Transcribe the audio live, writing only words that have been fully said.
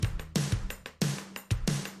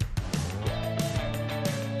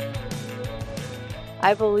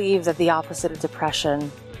I believe that the opposite of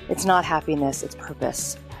depression, it's not happiness, it's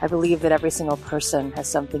purpose. I believe that every single person has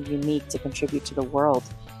something unique to contribute to the world.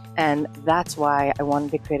 And that's why I wanted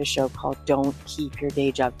to create a show called Don't Keep Your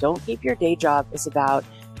Day Job. Don't Keep Your Day Job is about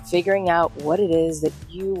figuring out what it is that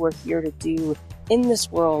you were here to do in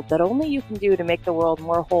this world that only you can do to make the world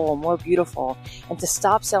more whole, more beautiful, and to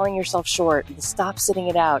stop selling yourself short, and to stop sitting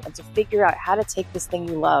it out, and to figure out how to take this thing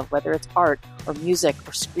you love, whether it's art or music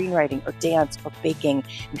or screenwriting or dance or baking,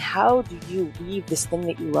 and how do you weave this thing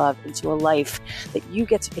that you love into a life that you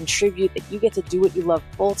get to contribute, that you get to do what you love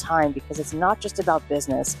full time, because it's not just about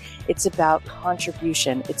business, it's about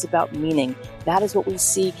contribution, it's about meaning. That is what we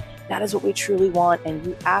seek. That is what we truly want, and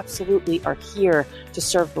you absolutely are here to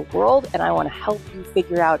serve the world, and I want to help you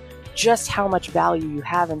figure out just how much value you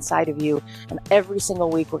have inside of you. And every single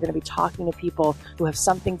week, we're going to be talking to people who have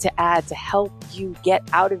something to add to help you get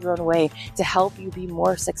out of your own way, to help you be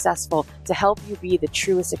more successful, to help you be the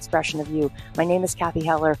truest expression of you. My name is Cathy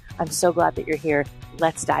Heller. I'm so glad that you're here.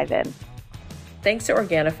 Let's dive in. Thanks to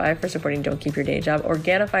Organifi for supporting Don't Keep Your Day Job.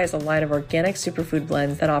 Organifi is a line of organic superfood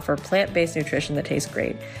blends that offer plant-based nutrition that tastes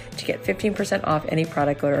great. To get 15% off any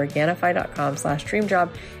product, go to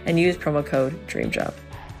Organifi.com/dreamjob and use promo code DREAMJOB.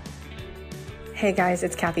 Hey guys,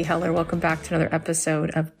 it's Cathy Heller. Welcome back to another episode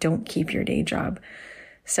of Don't Keep Your Day Job.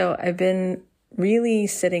 So I've been really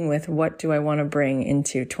sitting with what do I want to bring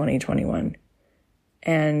into 2021?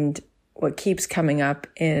 And what keeps coming up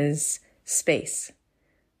is space.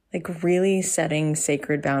 Like really setting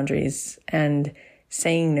sacred boundaries and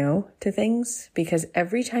saying no to things, because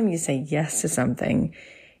every time you say yes to something,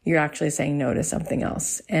 you're actually saying no to something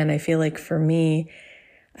else. And I feel like for me,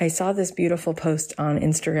 I saw this beautiful post on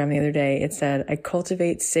Instagram the other day. It said, I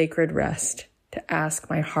cultivate sacred rest to ask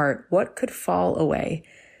my heart what could fall away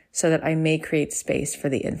so that I may create space for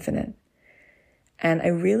the infinite. And I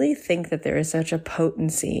really think that there is such a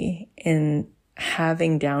potency in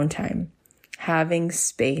having downtime, having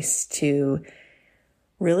space to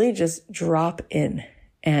really just drop in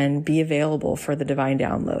and be available for the divine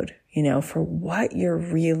download, for what you're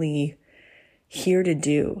really here to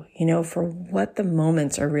do, for what the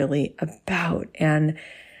moments are really about. And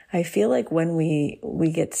I feel like when we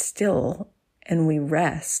get still and we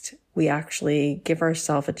rest, we actually give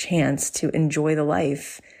ourselves a chance to enjoy the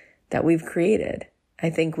life that we've created.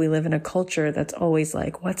 I think we live in a culture that's always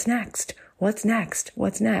like, what's next? What's next?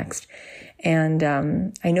 What's next? And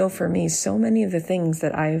I know for me, so many of the things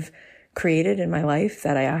that I've created in my life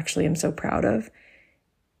that I actually am so proud of,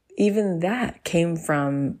 even that came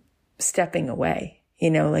from stepping away,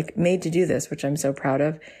 like Made to Do This, which I'm so proud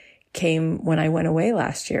of, came when I went away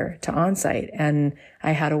last year to Onsite, and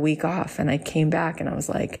I had a week off and I came back and I was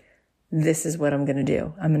like, this is what I'm going to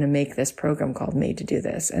do. I'm going to make this program called Made to Do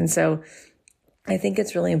This. And so I think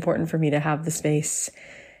it's really important for me to have the space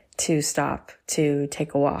to stop, to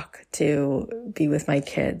take a walk, to be with my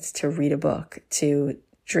kids, to read a book, to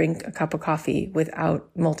drink a cup of coffee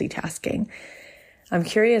without multitasking. I'm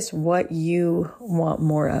curious what you want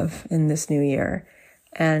more of in this new year.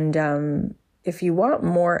 And if you want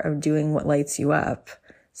more of doing what lights you up,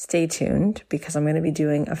 stay tuned, because I'm going to be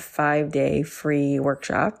doing a 5-day free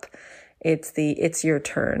workshop. It's the It's Your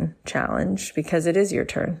Turn challenge, because it is your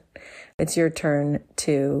turn. It's your turn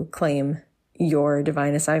to claim your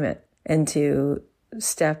divine assignment and to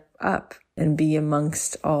step up and be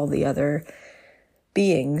amongst all the other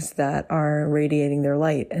beings that are radiating their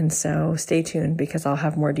light. And so stay tuned, because I'll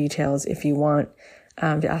have more details. If you want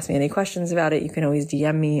to ask me any questions about it, you can always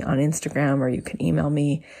DM me on Instagram or you can email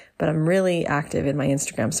me, but I'm really active in my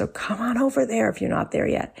Instagram. So come on over there if you're not there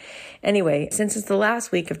yet. Anyway, since it's the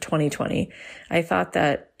last week of 2020, I thought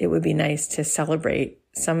that it would be nice to celebrate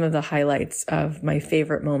some of the highlights of my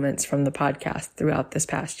favorite moments from the podcast throughout this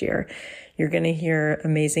past year. You're going to hear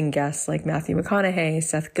amazing guests like Matthew McConaughey,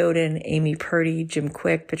 Seth Godin, Amy Purdy, Jim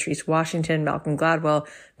Quick, Patrice Washington, Malcolm Gladwell,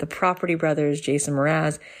 the Property Brothers, Jason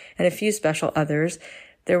Mraz, and a few special others.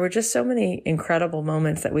 There were just so many incredible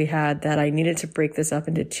moments that we had that I needed to break this up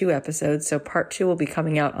into 2 episodes. So part 2 will be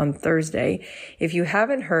coming out on Thursday. If you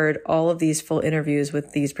haven't heard all of these full interviews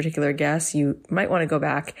with these particular guests, you might want to go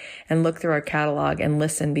back and look through our catalog and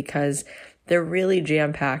listen, because they're really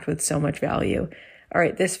jam-packed with so much value. All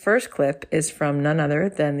right, this first clip is from none other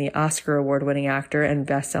than the Oscar award-winning actor and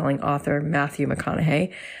best-selling author Matthew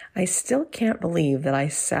McConaughey. I still can't believe that I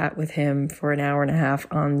sat with him for an hour and a half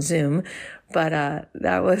on Zoom, but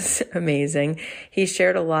that was amazing. He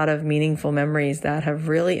shared a lot of meaningful memories that have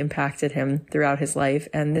really impacted him throughout his life,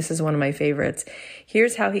 and this is one of my favorites.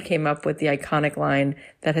 Here's how he came up with the iconic line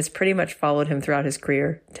that has pretty much followed him throughout his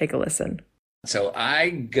career. Take a listen. So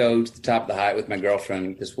I go to the top of the Hyatt with my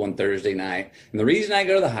girlfriend this one Thursday night. And the reason I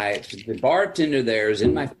go to the Hyatt is the bartender there is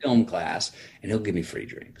in my film class, and he'll give me free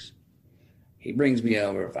drinks. He brings me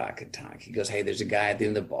over a vodka tonic. He goes, hey, there's a guy at the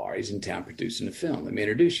end of the bar. He's in town producing a film. Let me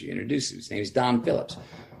introduce you. His name's Don Phillips.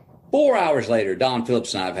 4 hours later, Don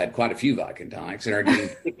Phillips and I have had quite a few vodka tonics and are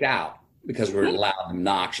getting kicked out because we're loud and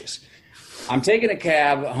obnoxious. I'm taking a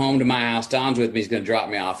cab home to my house. Don's with me. He's going to drop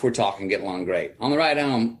me off. We're talking, getting along great. On the ride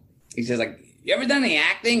home, he says, like, you ever done any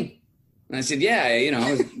acting? And I said, yeah,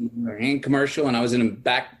 I was in commercial, and I was in a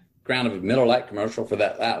background of a Miller Lite commercial for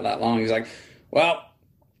that long. He's like, well,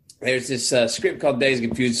 there's this script called Days of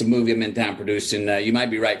Confused. It's a movie I'm in town producing. You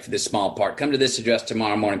might be right for this small part. Come to this address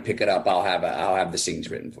tomorrow morning, pick it up. I'll have the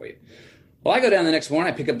scenes written for you. Well, I go down the next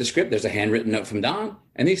morning. I pick up the script. There's a handwritten note from Don,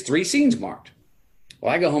 and these 3 scenes marked.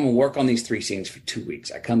 Well, I go home and work on these 3 scenes for 2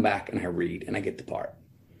 weeks. I come back and I read, and I get the part.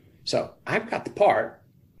 So I've got the part,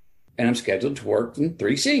 and I'm scheduled to work in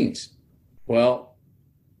 3 scenes. Well,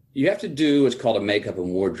 you have to do what's called a makeup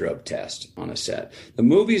and wardrobe test on a set. The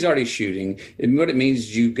movie's already shooting. And what it means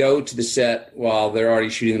is you go to the set while they're already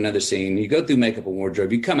shooting another scene. You go through makeup and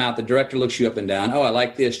wardrobe. You come out. The director looks you up and down. Oh, I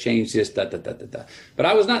like this. Change this. Da, da, da, da, da. But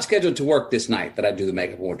I was not scheduled to work this night that I do the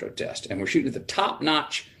makeup and wardrobe test. And we're shooting at the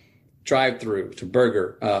top-notch drive-through to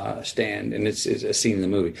burger stand, and it's a scene in the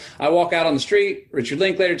movie. I walk out on the street. Richard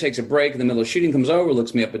Linklater takes a break in the middle of shooting, comes over,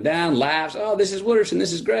 looks me up and down, laughs. Oh, this is Wooderson.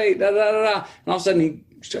 This is great. Da, da, da, da. And all of a sudden, he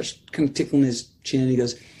starts kind of tickling his chin. He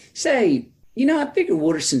goes, say, I figure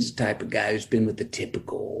Wooderson's the type of guy who's been with the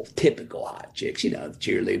typical hot chicks, the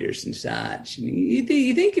cheerleaders and such. And you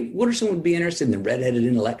think if Wooderson would be interested in the redheaded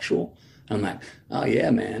intellectual? I'm like, oh, yeah,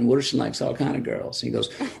 man, Wooderson likes all kind of girls. And he goes,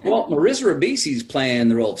 well, Marissa Ribisi's playing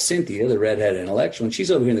the role of Cynthia, the redheaded intellectual, and she's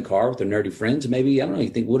over here in the car with her nerdy friends. Maybe, I don't know, you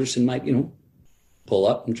think Wooderson might, pull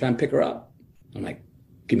up and try and pick her up? I'm like,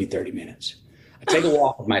 give me 30 minutes. I take a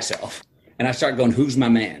walk with myself, and I start going, who's my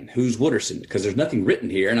man? Who's Wooderson? Because there's nothing written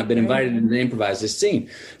here, and I've been invited to improvise this scene.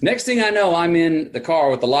 Next thing I know, I'm in the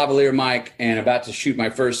car with the lavalier mic and about to shoot my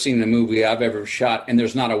first scene in a movie I've ever shot, and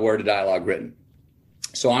there's not a word of dialogue written.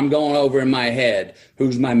 So I'm going over in my head,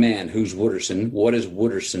 who's my man? Who's Wooderson? What is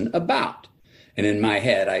Wooderson about? And in my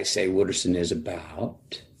head, I say, Wooderson is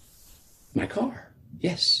about my car.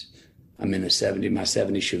 Yes, I'm in my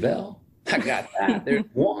 70 Chevelle. I got that. There's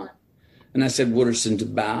one. And I said, Wooderson's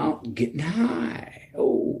about getting high.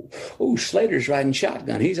 Oh, Slater's riding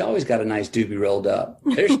shotgun. He's always got a nice doobie rolled up.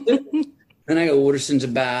 There's two. Then I go, Wooderson's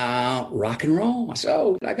about rock and roll. I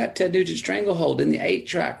said, I got Ted Nugent's Stranglehold in the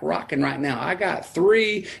 8-track rocking right now. I got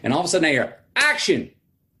 3. And all of a sudden I hear action.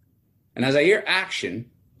 And as I hear action,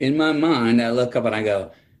 in my mind, I look up and I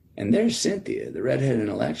go, and there's Cynthia, the redheaded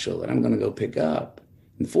intellectual that I'm going to go pick up.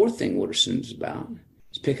 And the 4th thing Wooderson's about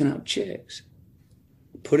is picking up chicks.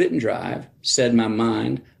 Put it in drive, said in my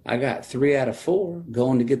mind, I got 3 out of 4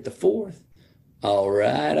 going to get the 4th. All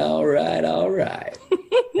right.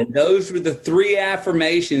 And those were the 3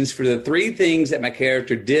 affirmations for the 3 things that my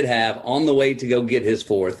character did have on the way to go get his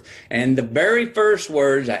 4th. And the very first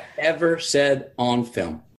words I ever said on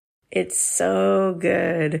film. It's so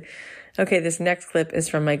good. Okay, this next clip is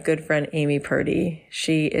from my good friend Amy Purdy.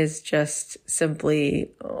 She is just simply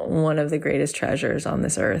one of the greatest treasures on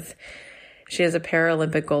this earth. She is a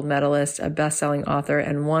Paralympic gold medalist, a best-selling author,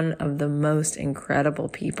 and one of the most incredible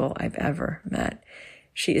people I've ever met.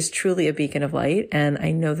 She is truly a beacon of light, and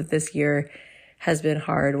I know that this year has been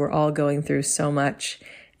hard. We're all going through so much.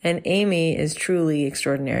 And Amy is truly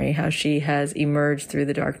extraordinary, how she has emerged through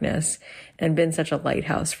the darkness and been such a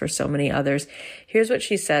lighthouse for so many others. Here's what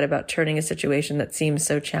she said about turning a situation that seems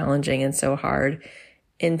so challenging and so hard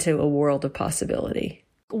into a world of possibility.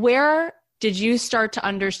 Where did you start to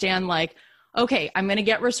understand, like, okay, I'm going to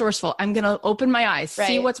get resourceful. I'm going to open my eyes,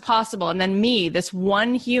 see what's possible. And then me, this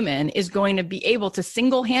one human, is going to be able to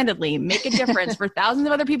single-handedly make a difference for thousands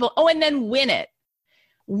of other people. Oh, and then win it.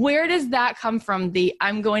 Where does that come from?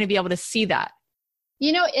 I'm going to be able to see that.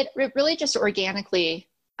 It really just organically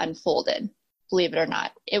unfolded, believe it or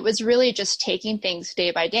not. It was really just taking things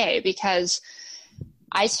day by day, because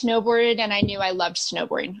I snowboarded and I knew I loved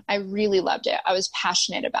snowboarding. I really loved it. I was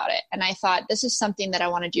passionate about it. And I thought, this is something that I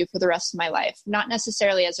want to do for the rest of my life, not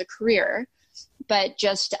necessarily as a career, but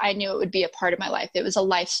just, I knew it would be a part of my life. It was a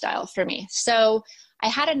lifestyle for me. So I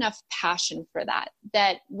had enough passion for that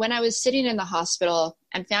when I was sitting in the hospital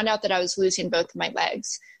and found out that I was losing both of my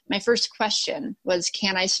legs, my first question was,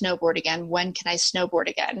 can I snowboard again? When can I snowboard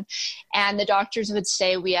again? And the doctors would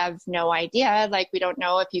say, we have no idea. Like, we don't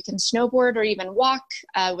know if you can snowboard or even walk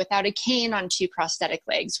without a cane on 2 prosthetic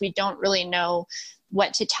legs. We don't really know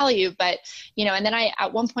what to tell you, but, and then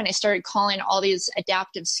at one point I started calling all these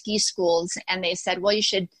adaptive ski schools, and they said, well, you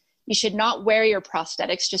should not wear your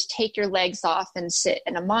prosthetics, just take your legs off and sit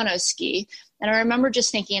in a mono ski. And I remember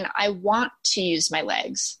just thinking, I want to use my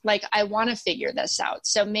legs. Like, I want to figure this out.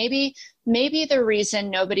 So maybe the reason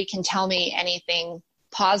nobody can tell me anything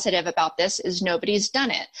positive about this is nobody's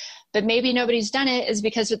done it. But maybe nobody's done it is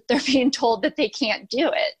because they're being told that they can't do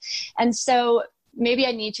it. And so maybe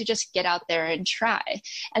I need to just get out there and try.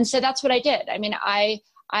 And so that's what I did. I mean, I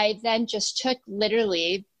then just took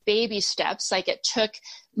literally baby steps. Like, it took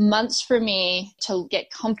months for me to get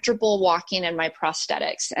comfortable walking in my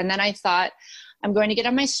prosthetics. And then I thought, I'm going to get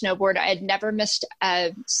on my snowboard. I had never missed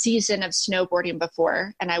a season of snowboarding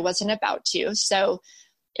before, and I wasn't about to. So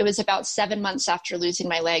it was about 7 months after losing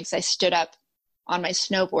my legs, I stood up on my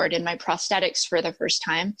snowboard in my prosthetics for the first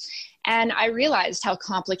time. And I realized how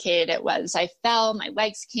complicated it was. I fell, my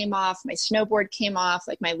legs came off, my snowboard came off,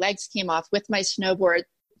 like my legs came off with my snowboard,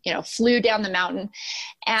 flew down the mountain.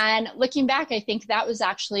 And looking back, I think that was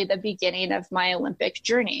actually the beginning of my Olympic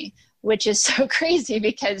journey, which is so crazy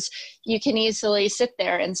because you can easily sit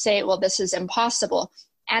there and say, well, this is impossible.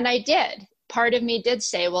 And I did. Part of me did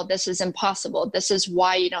say, well, this is impossible. This is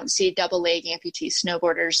why you don't see double leg amputee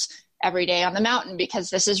snowboarders every day on the mountain, because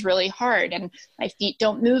this is really hard and my feet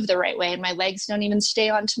don't move the right way and my legs don't even stay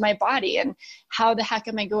onto my body. And how the heck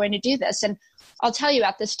am I going to do this? And I'll tell you,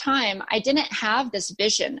 at this time, I didn't have this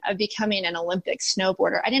vision of becoming an Olympic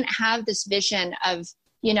snowboarder. I didn't have this vision of,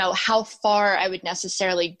 how far I would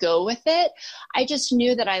necessarily go with it. I just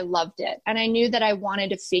knew that I loved it. And I knew that I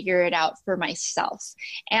wanted to figure it out for myself.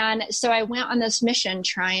 And so I went on this mission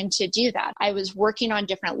trying to do that. I was working on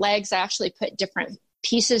different legs. I actually put different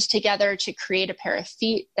pieces together to create a pair of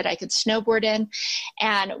feet that I could snowboard in.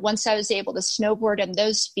 And once I was able to snowboard in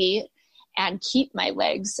those feet and keep my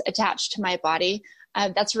legs attached to my body,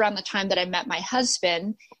 that's around the time that I met my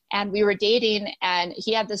husband, and we were dating, and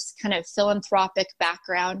he had this kind of philanthropic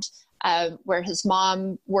background where his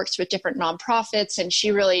mom works with different nonprofits, and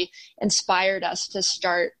she really inspired us to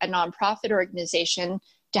start a nonprofit organization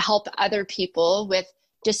to help other people with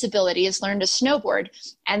disabilities learn to snowboard.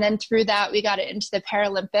 And then through that, we got it into the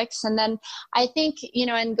Paralympics. And then I think,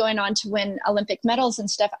 and going on to win Olympic medals and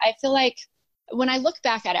stuff, I feel like when I look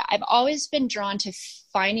back at it, I've always been drawn to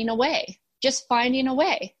finding a way, just finding a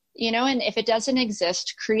way, and if it doesn't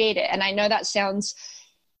exist, create it. And I know that sounds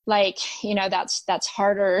like, that's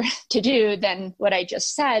harder to do than what I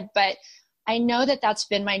just said, but I know that that's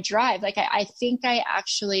been my drive. Like, I think I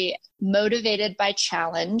actually motivated by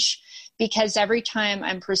challenge, because every time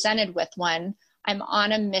I'm presented with one, I'm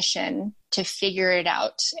on a mission to figure it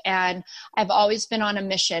out. And I've always been on a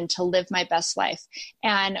mission to live my best life.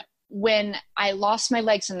 And when I lost my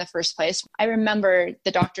legs in the first place, I remember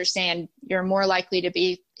the doctor saying, you're more likely to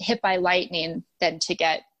be hit by lightning than to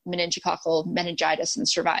get meningococcal meningitis and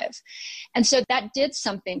survive. And so that did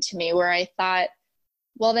something to me where I thought,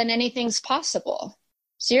 well, then anything's possible.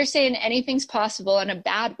 So you're saying anything's possible in a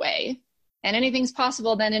bad way, and anything's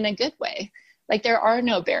possible then in a good way. Like, there are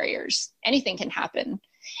no barriers. Anything can happen.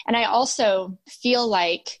 And I also feel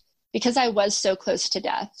like, because I was so close to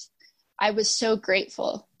death, I was so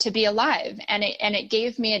grateful to be alive. And it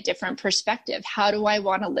gave me a different perspective. How do I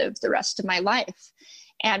want to live the rest of my life?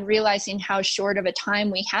 And realizing how short of a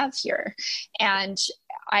time we have here. And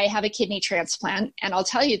I have a kidney transplant. And I'll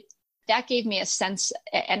tell you, that gave me a sense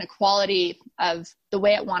and a quality of the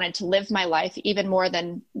way I wanted to live my life, even more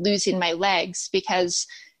than losing my legs. Because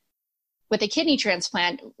with a kidney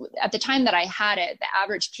transplant, at the time that I had it, the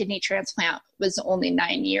average kidney transplant was only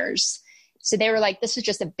 9 years. So they were like, this is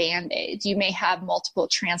just a Band-Aid. You may have multiple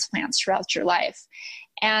transplants throughout your life.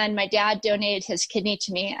 And my dad donated his kidney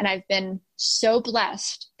to me. And I've been so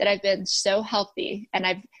blessed that I've been so healthy.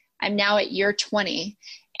 And I'm now at year 20.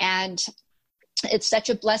 And it's such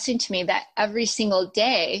a blessing to me that every single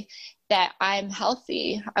day that I'm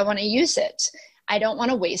healthy, I want to use it. I don't want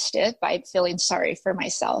to waste it by feeling sorry for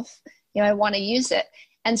myself. I want to use it.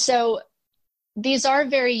 And so these are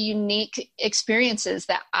very unique experiences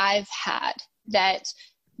that I've had that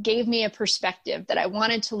gave me a perspective that I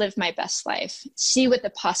wanted to live my best life, see what the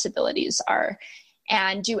possibilities are,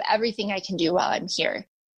 and do everything I can do while I'm here.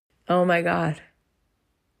 Oh my God.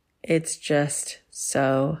 It's just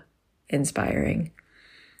so inspiring.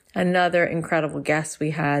 Another incredible guest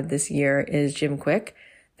we had this year is Jim Kwik,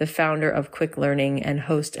 the founder of Kwik Learning and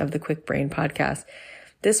host of the Kwik Brain podcast.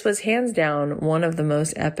 This was hands down one of the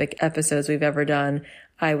most epic episodes we've ever done.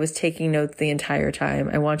 I was taking notes the entire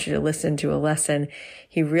time. I want you to listen to a lesson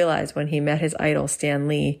he realized when he met his idol, Stan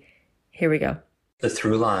Lee. Here we go. The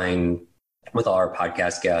through line with all our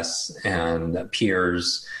podcast guests and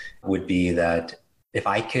peers would be that if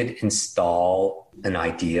I could install an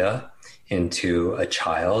idea into a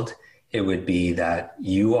child, it would be that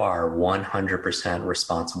you are 100%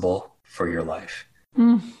 responsible for your life.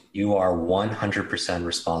 You are 100%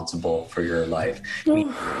 responsible for your life.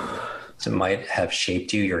 So it might have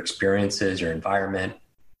shaped you, your experiences, your environment,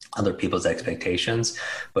 other people's expectations,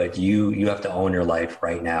 but you have to own your life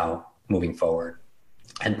right now moving forward.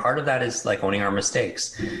 And part of that is like owning our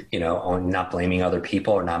mistakes, not blaming other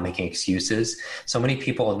people or not making excuses. So many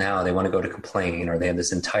people now, they want to go to complain, or they have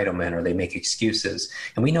this entitlement, or they make excuses.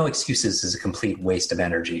 And we know excuses is a complete waste of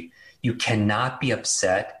energy. You cannot be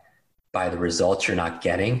upset by the results you're not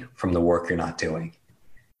getting from the work you're not doing.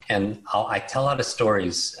 And I tell a lot of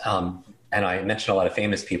stories, and I mention a lot of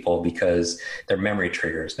famous people because they're memory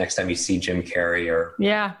triggers. Next time you see Jim Carrey or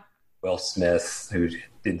Will Smith, who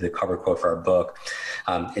did the cover quote for our book,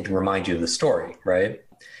 it reminds you of the story, right?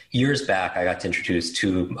 Years back, I got to introduce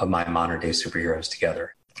two of my modern day superheroes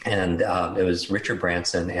together. And it was Richard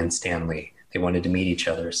Branson and Stan Lee. They wanted to meet each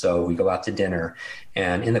other. So we go out to dinner.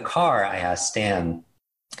 And in the car, I asked Stan,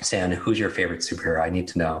 who's your favorite superhero? I need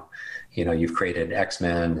to know. You've created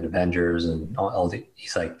X-Men and Avengers and all the,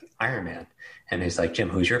 he's like, Iron Man. And he's like, Jim,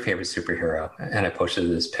 who's your favorite superhero? And I posted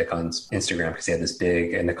this pic on Instagram because he had this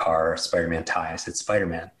big in the car Spider-Man tie. I said,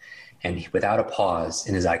 Spider-Man. And he, without a pause,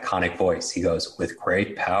 in his iconic voice, he goes, with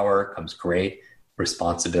great power comes great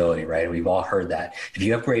responsibility, right? And we've all heard that. If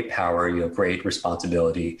you have great power, you have great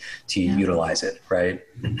responsibility to utilize it, right?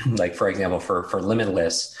 Like, for example, for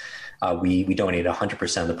Limitless, we donate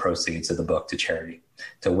 100% of the proceeds of the book to charity,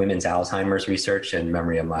 to women's Alzheimer's research in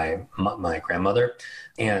memory of my grandmother.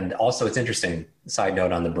 And also, it's interesting, side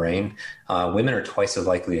note on the brain, women are twice as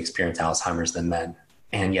likely to experience Alzheimer's than men.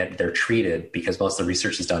 And yet they're treated, because most of the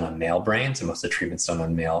research is done on male brains and most of the treatment's done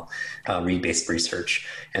on male based research.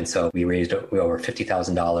 And so we raised over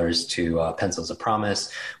 $50,000 to Pencils of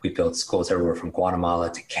Promise. We built schools everywhere from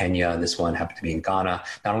Guatemala to Kenya. This one happened to be in Ghana.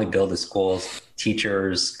 Not only build the schools,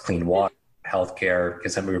 teachers, clean water, healthcare,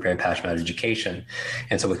 because we were very passionate about education.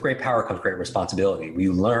 And so with great power comes great responsibility. We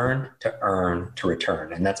learn to earn to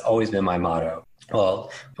return. And that's always been my motto.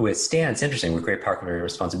 Well, with Stan, it's interesting. With great power comes great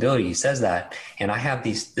responsibility. He says that, and I have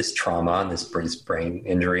this trauma and this brain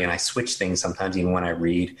injury, and I switch things sometimes, even when I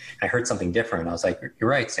read. And I heard something different. I was like, "You're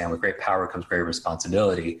right, Stan. With great power comes great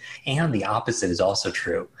responsibility." And the opposite is also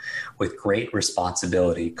true. With great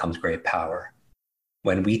responsibility comes great power.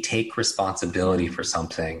 When we take responsibility for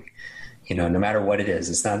something, no matter what it is,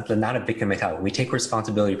 it's not a victim mentality. When we take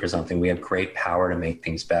responsibility for something, we have great power to make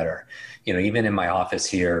things better. Even in my office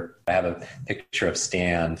here, I have a picture of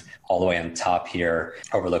Stan all the way on top here,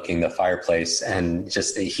 overlooking the fireplace. And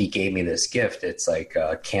he gave me this gift. It's like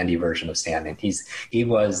a candy version of Stan. And he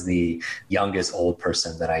was the youngest old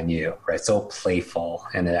person that I knew, right? So playful.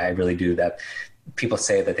 And I really do that. People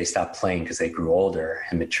say that they stopped playing because they grew older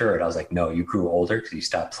and matured. I was like, no, you grew older because you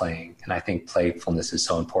stopped playing. And I think playfulness is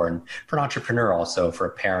so important for an entrepreneur, also for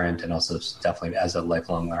a parent, and also definitely as a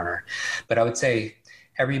lifelong learner. But I would say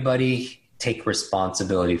everybody take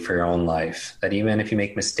responsibility for your own life, that even if you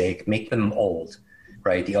make mistakes, make them old,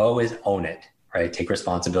 right? You always own it, right? Take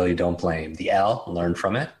responsibility, don't blame. The L, learn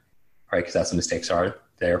from it, right? Because that's what mistakes are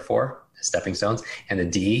there for, stepping stones. And the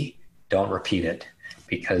D, don't repeat it.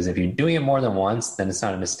 Because if you're doing it more than once, then it's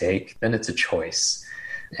not a mistake, then it's a choice.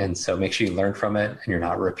 And so make sure you learn from it and you're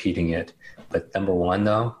not repeating it. But number one,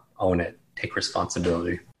 though, own it. Take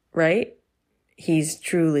responsibility. Right? He's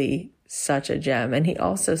truly such a gem. And he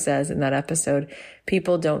also says in that episode,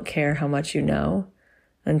 people don't care how much you know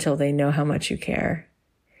until they know how much you care.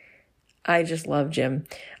 I just love Jim.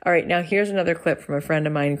 All right, now here's another clip from a friend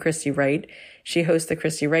of mine, Christy Wright. She hosts the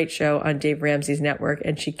Christy Wright Show on Dave Ramsey's network,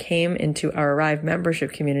 and she came into our Arrive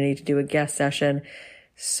membership community to do a guest session.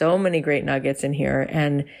 So many great nuggets in here,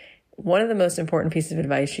 and one of the most important pieces of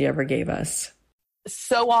advice she ever gave us.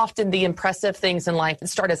 So often the impressive things in life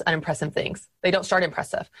start as unimpressive things. They don't start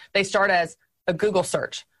impressive. They start as a Google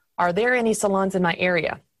search. Are there any salons in my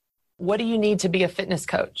area? What do you need to be a fitness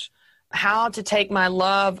coach? How to take my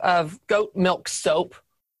love of goat milk soap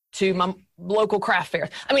to my local craft fairs.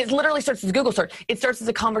 I mean, it literally starts as a Google search. It starts as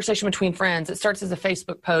a conversation between friends. It starts as a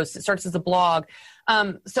Facebook post. It starts as a blog.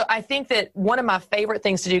 So I think that one of my favorite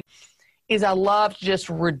things to do is I love to just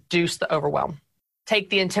reduce the overwhelm. Take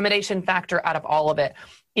the intimidation factor out of all of it.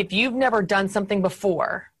 If you've never done something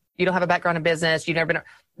before, you don't have a background in business, you've never been,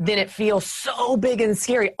 then it feels so big and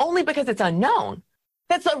scary only because it's unknown.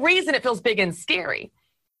 That's the reason it feels big and scary.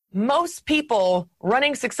 Most people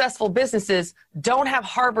running successful businesses don't have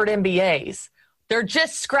Harvard MBAs. They're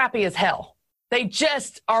just scrappy as hell. They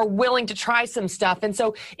just are willing to try some stuff. And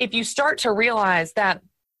so if you start to realize that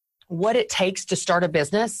what it takes to start a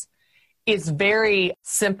business is very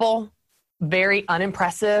simple, very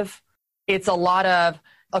unimpressive. It's a lot of,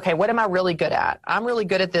 okay, what am I really good at? I'm really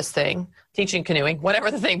good at this thing, teaching canoeing, whatever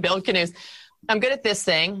the thing, build canoes. I'm good at this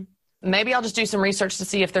thing. Maybe I'll just do some research to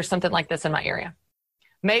see if there's something like this in my area.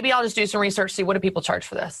 Maybe I'll just do some research, see what do people charge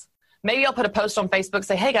for this. Maybe I'll put a post on Facebook,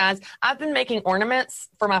 say, hey guys, I've been making ornaments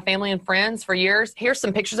for my family and friends for years. Here's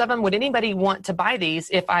some pictures of them. Would anybody want to buy these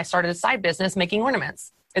if I started a side business making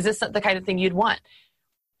ornaments? Is this the kind of thing you'd want?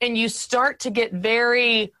 And you start to get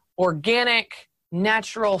very organic,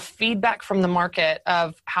 natural feedback from the market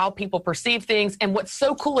of how people perceive things. And what's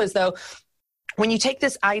so cool is, though, when you take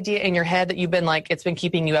this idea in your head that you've been like, it's been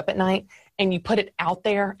keeping you up at night, and you put it out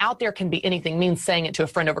there can be anything, means saying it to a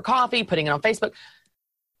friend over coffee, putting it on Facebook.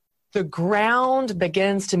 The ground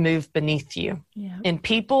begins to move beneath you, and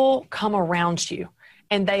people come around you.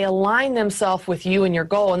 And they align themselves with you and your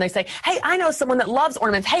goal. And they say, hey, I know someone that loves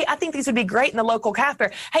ornaments. Hey, I think these would be great in the local craft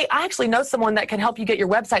fair. Hey, I actually know someone that can help you get your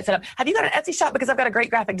website set up. Have you got an Etsy shop? Because I've got a great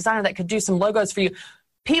graphic designer that could do some logos for you.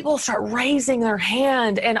 People start raising their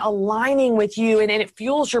hand and aligning with you, and it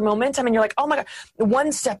fuels your momentum. And you're like, oh my God,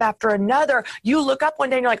 one step after another. You look up one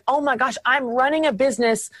day and you're like, oh my gosh, I'm running a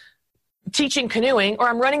business teaching canoeing, or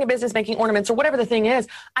I'm running a business making ornaments, or whatever the thing is.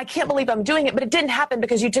 I can't believe I'm doing it, but it didn't happen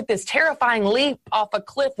because you took this terrifying leap off a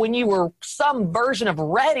cliff when you were some version of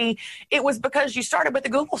ready. It was because you started with a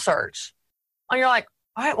Google search. And you're like,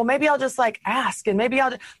 all right, well, maybe I'll just like ask, and maybe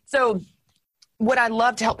I'll. So what I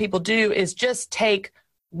love to help people do is just take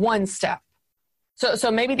one step.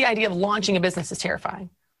 So maybe the idea of launching a business is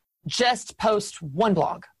terrifying. Just post one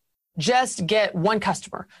blog. Just get one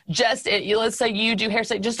customer. Let's say you do hair,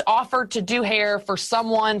 just offer to do hair for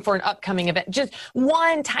someone for an upcoming event. Just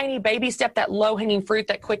one tiny baby step, that low-hanging fruit,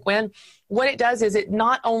 that quick win. What it does is it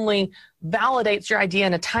not only validates your idea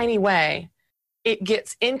in a tiny way, it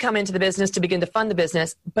gets income into the business to begin to fund the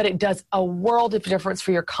business, but it does a world of difference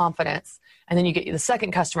for your confidence. And then you get the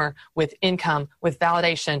second customer with income, with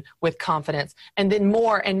validation, with confidence, and then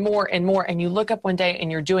more and more and more. And you look up one day and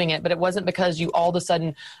you're doing it, but it wasn't because you all of a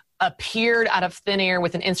sudden appeared out of thin air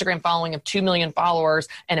with an Instagram following of 2 million followers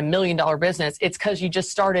and $1 million business. It's because you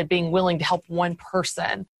just started being willing to help one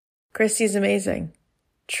person. Christy's amazing.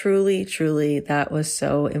 Truly, truly, that was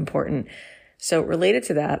so important. So related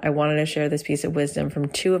to that, I wanted to share this piece of wisdom from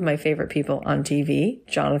two of my favorite people on TV,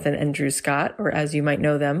 Jonathan and Drew Scott, or as you might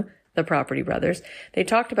know them, the Property Brothers. They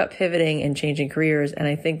talked about pivoting and changing careers, and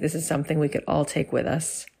I think this is something we could all take with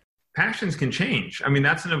us. Passions can change. I mean,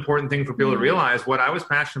 that's an important thing for people to realize. What I was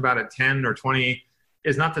passionate about at 10 or 20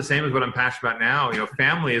 is not the same as what I'm passionate about now. You know,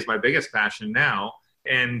 family is my biggest passion now.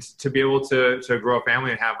 And to be able to grow a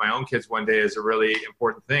family and have my own kids one day is a really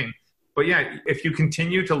important thing. But yeah, if you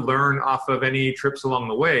continue to learn off of any trips along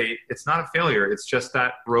the way, it's not a failure. It's just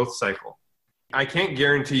that growth cycle. I can't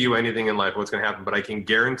guarantee you anything in life what's going to happen, but I can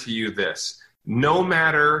guarantee you this. No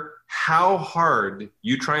matter how hard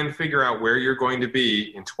you try and figure out where you're going to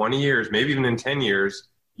be in 20 years, maybe even in 10 years,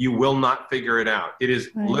 you will not figure it out. It is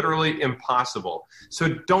literally impossible. So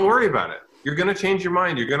don't worry about it. You're going to change your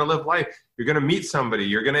mind. You're going to live life. You're going to meet somebody.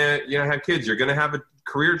 You're going to have kids. You're going to have a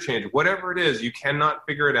career change. Whatever it is, you cannot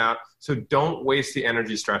figure it out. So don't waste the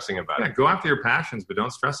energy stressing about it. Go after your passions, but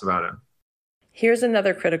don't stress about it. Here's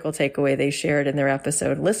another critical takeaway they shared in their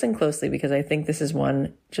episode. Listen closely because I think this is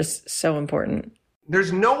one just so important.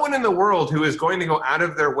 There's no one in the world who is going to go out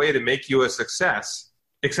of their way to make you a success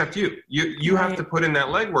except you. You have to put in that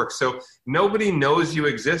legwork. So nobody knows you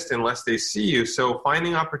exist unless they see you. So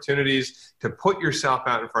finding opportunities to put yourself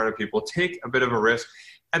out in front of people, take a bit of a risk.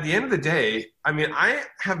 At the end of the day, I mean, I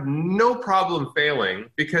have no problem failing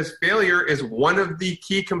because failure is one of the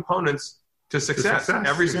key components to success.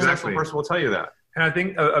 Every successful person will tell you that. And I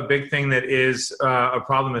think a big thing that is a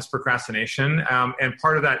problem is procrastination. And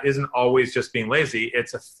part of that isn't always just being lazy.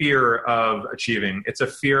 It's a fear of achieving. It's a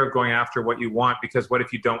fear of going after what you want because what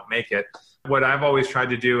if you don't make it? What I've always tried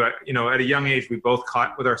to do, at a young age, we both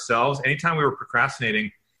caught with ourselves. Anytime we were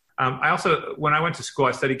procrastinating, when I went to school,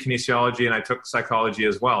 I studied kinesiology and I took psychology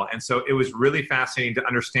as well. And so it was really fascinating to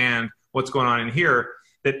understand what's going on in here,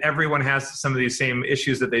 that everyone has some of these same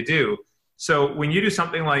issues that they do. So when you do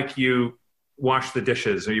something like you wash the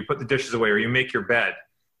dishes or you put the dishes away or you make your bed,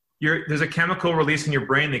 there's a chemical release in your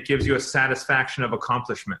brain that gives you a satisfaction of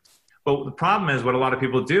accomplishment. But the problem is what a lot of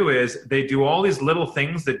people do is they do all these little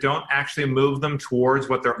things that don't actually move them towards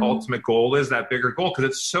what their ultimate goal is, that bigger goal, because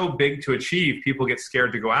it's so big to achieve. People get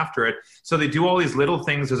scared to go after it. So they do all these little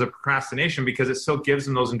things as a procrastination because it still gives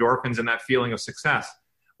them those endorphins and that feeling of success.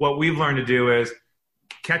 What we've learned to do is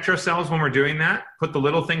catch ourselves when we're doing that, put the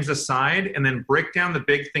little things aside, and then break down the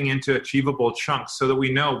big thing into achievable chunks so that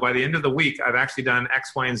we know by the end of the week, I've actually done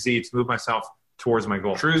X, Y, and Z to move myself towards my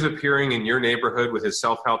goal. Drew's appearing in your neighborhood with his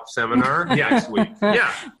self-help seminar next week.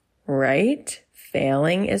 Yeah. Right?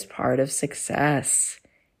 Failing is part of success.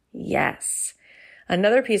 Yes.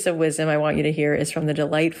 Another piece of wisdom I want you to hear is from the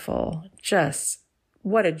delightful, just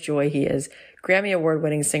what a joy he is, Grammy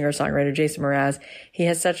Award-winning singer-songwriter Jason Mraz. He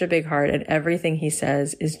has such a big heart, and everything he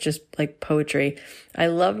says is just like poetry. I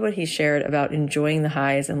loved what he shared about enjoying the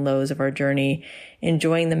highs and lows of our journey,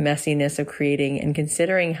 enjoying the messiness of creating, and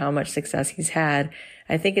considering how much success he's had.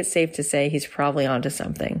 I think it's safe to say he's probably onto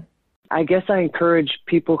something. I guess I encourage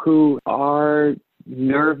people who are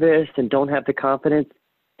nervous and don't have the confidence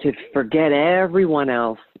to forget everyone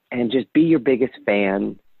else and just be your biggest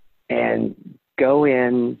fan and go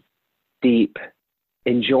in deep.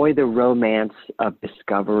 Enjoy the romance of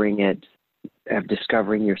discovering it, of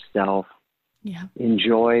discovering yourself. Yeah.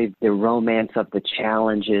 Enjoy the romance of the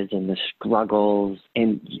challenges and the struggles,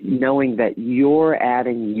 and knowing that you're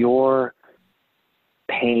adding your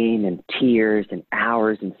pain and tears and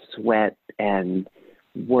hours and sweat and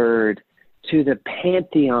word to the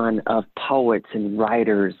pantheon of poets and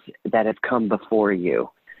writers that have come before you.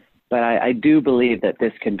 But I do believe that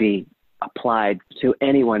this can be applied to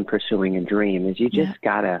anyone pursuing a dream, is you just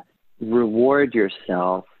gotta reward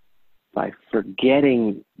yourself by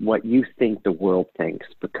forgetting what you think the world thinks,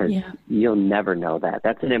 because you'll never know that.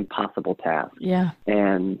 That's an impossible task. Yeah.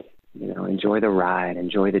 And, enjoy the ride,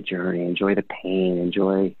 enjoy the journey, enjoy the pain,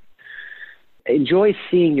 enjoy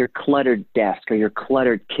seeing your cluttered desk or your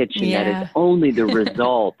cluttered kitchen that is only the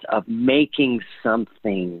result of making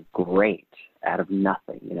something great out of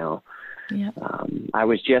nothing, Yeah. I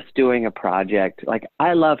was just doing a project. Like,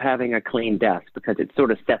 I love having a clean desk because it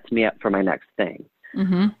sort of sets me up for my next thing.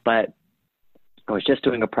 Mm-hmm. But I was just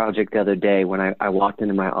doing a project the other day when I walked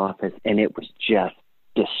into my office, and it was just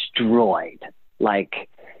destroyed. Like,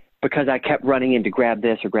 because I kept running in to grab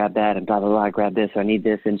this or grab that and blah, blah, blah, I grab this, I need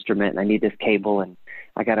this instrument and I need this cable and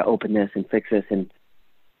I got to open this and fix this. And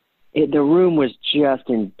the room was just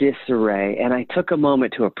in disarray. And I took a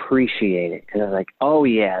moment to appreciate it, because I was like, oh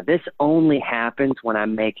yeah, this only happens when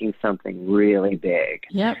I'm making something really big.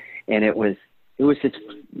 Yep. And it was just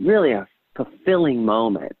really a fulfilling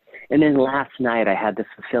moment. And then last night I had this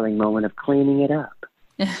fulfilling moment of cleaning it up.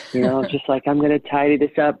 Just like, I'm going to tidy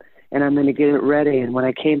this up and I'm going to get it ready. And when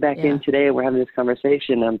I came back in today, we're having this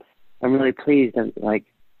conversation, I'm really pleased. I'm like,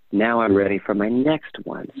 now I'm ready for my next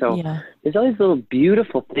one. So there's all these little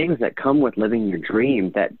beautiful things that come with living your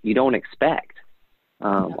dream that you don't expect.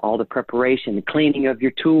 All the preparation, the cleaning of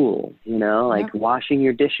your tools, like washing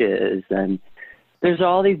your dishes. And there's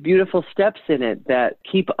all these beautiful steps in it that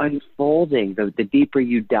keep unfolding the deeper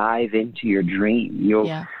you dive into your dream.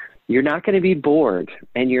 You're not going to be bored,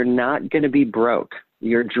 and you're not going to be broke.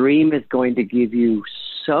 Your dream is going to give you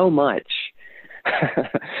so much.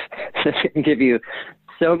 It's going to give you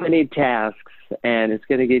so many tasks, and it's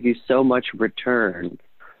going to give you so much return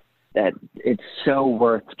that it's so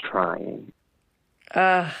worth trying.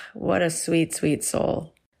 What a sweet, sweet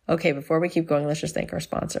soul. Okay, before we keep going, let's just thank our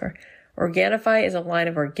sponsor. Organifi is a line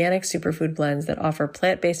of organic superfood blends that offer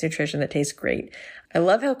plant-based nutrition that tastes great. I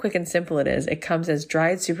love how quick and simple it is. It comes as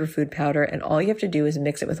dried superfood powder, and all you have to do is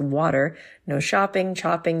mix it with water. No shopping,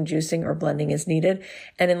 chopping, juicing, or blending is needed.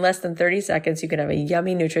 And in less than 30 seconds, you can have a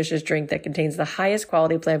yummy, nutritious drink that contains the highest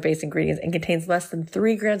quality plant-based ingredients and contains less than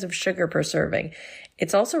 3 grams of sugar per serving.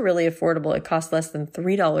 It's also really affordable. It costs less than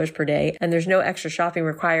 $3 per day, and there's no extra shopping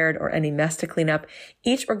required or any mess to clean up.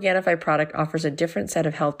 Each Organifi product offers a different set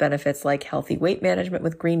of health benefits, like healthy weight management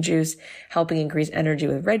with green juice, helping increase energy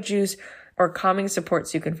with red juice, or calming support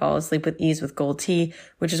so you can fall asleep with ease with gold tea,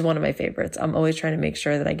 which is one of my favorites. I'm always trying to make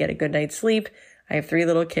sure that I get a good night's sleep. I have 3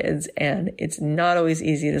 little kids, and it's not always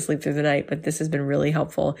easy to sleep through the night, but this has been really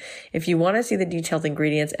helpful. If you want to see the detailed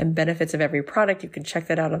ingredients and benefits of every product, you can check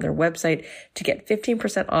that out on their website. To get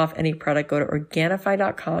 15% off any product, go to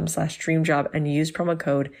Organifi.com/dreamjob and use promo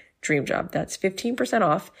code DREAMJOB. That's 15%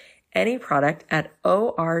 off any product at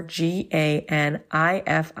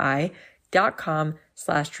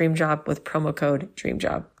Organifi.com/dreamjob with promo code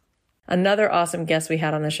DREAMJOB. Another awesome guest we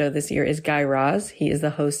had on the show this year is Guy Raz. He is the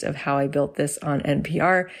host of How I Built This on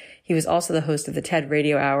NPR. He was also the host of the TED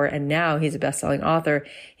Radio Hour, and now he's a best-selling author.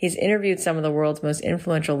 He's interviewed some of the world's most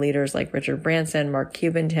influential leaders like Richard Branson, Mark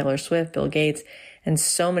Cuban, Taylor Swift, Bill Gates, and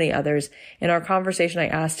so many others. In our conversation, I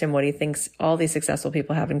asked him what he thinks all these successful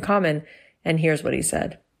people have in common, and here's what he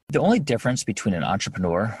said. The only difference between an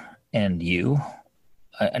entrepreneur and you,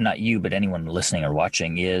 not you, but anyone listening or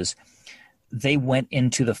watching, is they went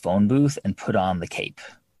into the phone booth and put on the cape,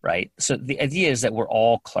 right? So the idea is that we're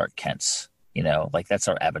all Clark Kents, like that's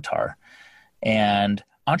our avatar. And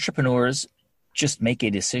entrepreneurs just make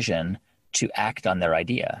a decision to act on their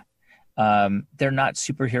idea. They're not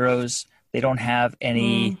superheroes. They don't have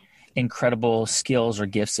any incredible skills or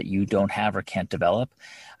gifts that you don't have or can't develop.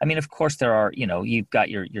 I mean, of course there are, you've got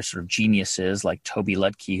your sort of geniuses like Toby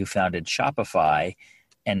Lutke, who founded Shopify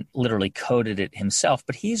and literally coded it himself,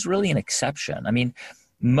 but he's really an exception. I mean,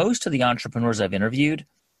 most of the entrepreneurs I've interviewed,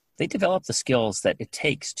 they develop the skills that it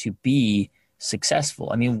takes to be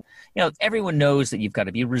successful. I mean, everyone knows that you've got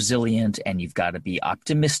to be resilient and you've got to be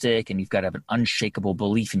optimistic and you've got to have an unshakable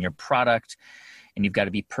belief in your product and you've got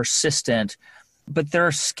to be persistent. But there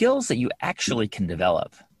are skills that you actually can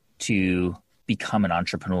develop to become an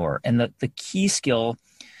entrepreneur. And the key skill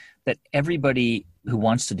that everybody who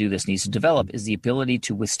wants to do this needs to develop is the ability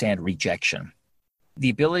to withstand rejection.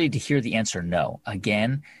 The ability to hear the answer no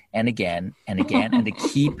again and again and again and to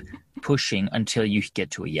keep pushing until you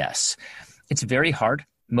get to a yes. It's very hard.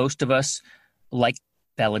 Most of us like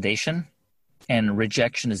validation, and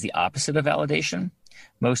rejection is the opposite of validation.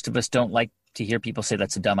 Most of us don't like to hear people say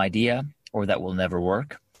that's a dumb idea or that will never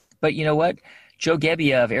work. But you know what? Joe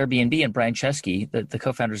Gebbia of Airbnb and Brian Chesky, the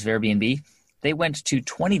co-founders of Airbnb, they went to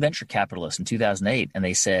 20 venture capitalists in 2008 and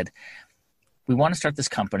they said, we want to start this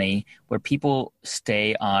company where people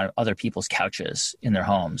stay on other people's couches in their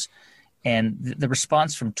homes. And the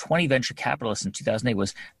response from 20 venture capitalists in 2008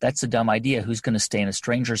 was, that's a dumb idea. Who's going to stay in a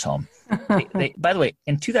stranger's home? By the way,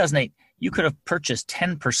 in 2008, you could have purchased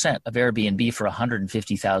 10% of Airbnb for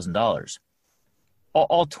 $150,000.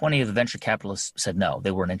 All 20 of the venture capitalists said no,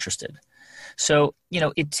 they weren't interested. So,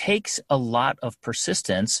 it takes a lot of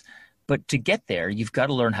persistence, but to get there, you've got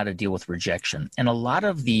to learn how to deal with rejection. And a lot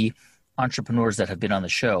of the entrepreneurs that have been on the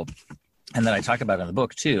show, and that I talk about in the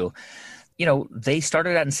book too, they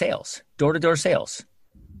started out in sales, door-to-door sales.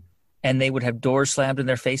 And they would have doors slammed in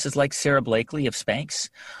their faces like Sarah Blakely of Spanx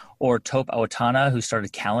or Tope Awotona, who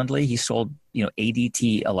started Calendly. He sold,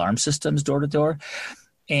 ADT alarm systems door-to-door.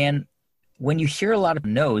 And when you hear a lot of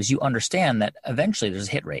no's, you understand that eventually there's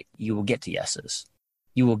a hit rate. You will get to yeses.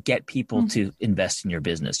 You will get people to invest in your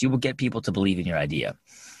business. You will get people to believe in your idea.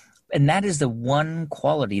 And that is the one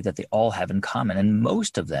quality that they all have in common. And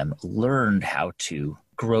most of them learned how to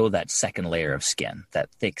grow that second layer of skin, that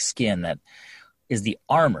thick skin that is the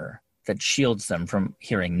armor that shields them from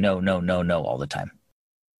hearing no, no, no, no all the time.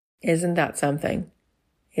 Isn't that something?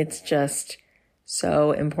 It's just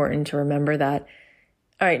so important to remember that.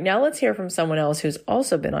 All right, now let's hear from someone else who's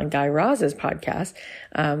also been on Guy Raz's podcast.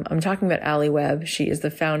 I'm talking about Allie Webb. She is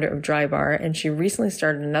the founder of Drybar, and she recently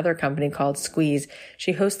started another company called Squeeze.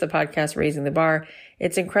 She hosts the podcast Raising the Bar.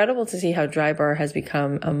 It's incredible to see how Drybar has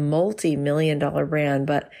become a multi-million-dollar brand,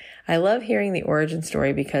 but I love hearing the origin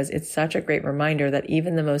story because it's such a great reminder that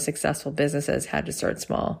even the most successful businesses had to start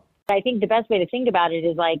small. I think the best way to think about it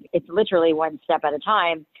is it's literally one step at a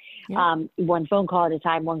time. Yeah. One phone call at a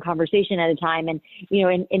time, one conversation at a time. And,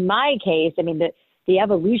 in my case, I mean, the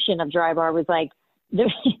evolution of Drybar was the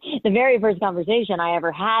very first conversation I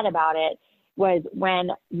ever had about it was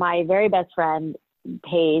when my very best friend,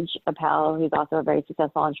 Paige Appel, who's also a very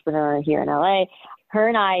successful entrepreneur here in LA, her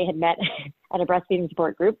and I had met at a breastfeeding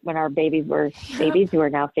support group when our babies were babies who are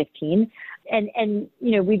now 15. And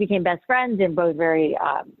we became best friends and both very,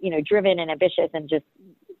 driven and ambitious and just,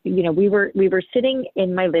 we were sitting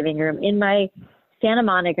in my living room in my Santa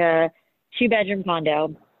Monica 2-bedroom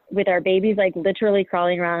condo with our babies literally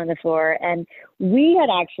crawling around on the floor. And we had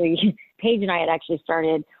actually, Paige and I had actually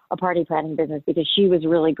started a party planning business because she was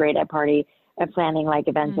really great at planning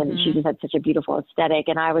events and she just had such a beautiful aesthetic.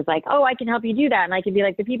 And I was like, oh, I can help you do that. And I can be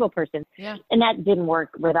the people person. Yeah. And that didn't work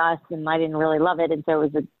with us and I didn't really love it. And so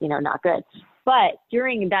it was, not good. But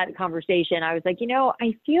during that conversation, I was like,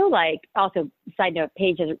 I feel also, side note,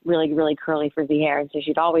 Paige has really, really curly, frizzy hair. And so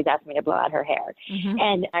she'd always ask me to blow out her hair. Mm-hmm.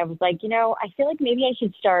 And I was like, I feel like maybe I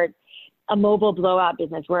should start a mobile blowout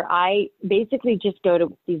business where I basically just go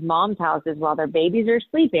to these moms' houses while their babies are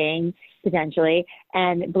sleeping, potentially,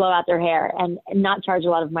 and blow out their hair and not charge a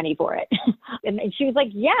lot of money for it. And she was like,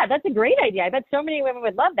 yeah, that's a great idea. I bet so many women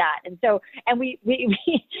would love that. And so, and we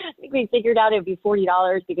I think we figured out it would be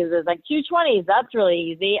 $40 because it was $220. That's really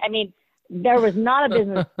easy. I mean, there was not a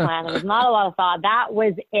business plan. There was not a lot of thought. That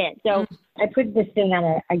was it. So I put this thing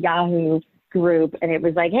on a Yahoo group and it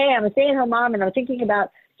was hey, I'm a stay-at-home mom and I'm thinking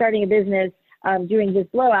about starting a business, doing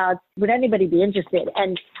just blowouts. Would anybody be interested?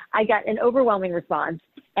 And I got an overwhelming response.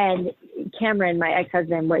 And Cameron, my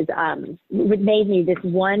ex-husband, made me this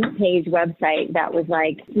one-page website that was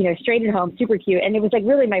straight at home, super cute. And it was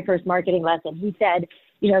really my first marketing lesson. He said,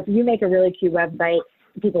 if you make a really cute website,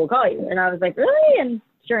 people will call you. And I was like, really? And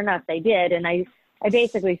sure enough, they did. And I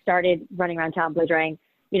basically started running around town blow drying,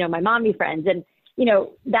 my mommy friends. And,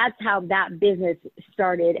 that's how that business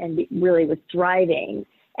started and really was thriving.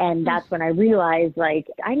 And that's when I realized, like,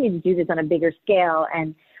 I need to do this on a bigger scale.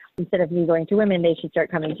 And instead of me going to women, they should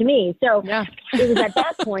start coming to me. So it was at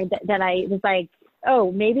that point that I was like,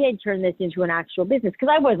 oh, maybe I'd turn this into an actual business, because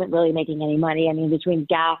I wasn't really making any money. I mean, between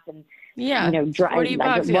gas and, $40, like,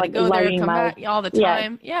 you had to go there and come back all the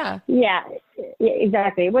time. Yeah,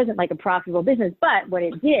 exactly. It wasn't like a profitable business, but what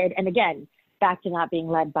it did, and again, back to not being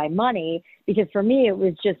led by money, because for me, it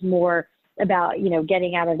was just more about,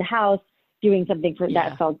 getting out of the house, doing something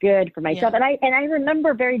that felt good for myself. And I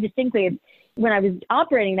remember very distinctly when I was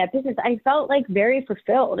operating that business, I felt like very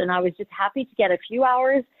fulfilled, and I was just happy to get a few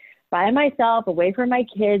hours by myself, away from my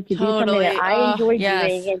kids, to do something that I enjoyed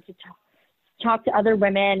doing, and to talk to other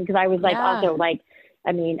women. Because I was like, also like,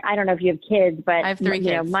 I mean, I don't know if you have kids, but I have 3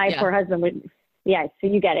 kids. My poor husband would, so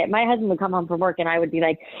you get it. My husband would come home from work and I would be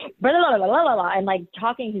like, blah, blah, blah, blah, blah, blah, and like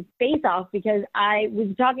talking his face off, because I was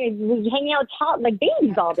hanging out like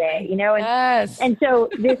babies all day, and so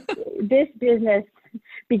this business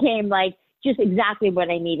became like just exactly what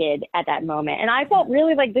I needed at that moment. And I felt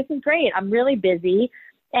really like, this is great. I'm really busy.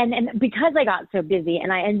 And because I got so busy,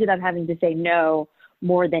 and I ended up having to say no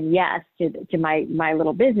more than yes to my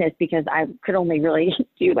little business, because I could only really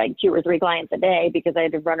do like 2 or 3 clients a day, because I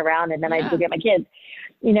had to run around and then I had to go get my kids.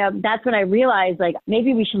 That's when I realized, like,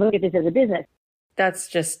 maybe we should look at this as a business. That's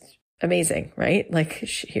just amazing, right? Like,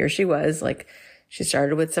 here she was, like, she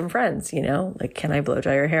started with some friends, like, can I blow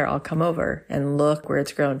dry your hair? I'll come over, and look where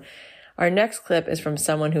it's grown. Our next clip is from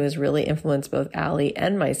someone who has really influenced both Allie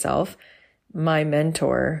and myself, my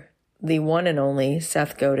mentor, the one and only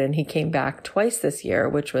Seth Godin. He came back twice this year,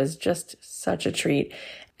 which was just such a treat.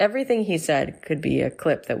 Everything he said could be a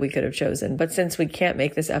clip that we could have chosen, but since we can't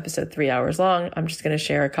make this episode 3 hours long, I'm just going to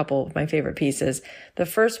share a couple of my favorite pieces. The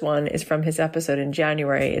first one is from his episode in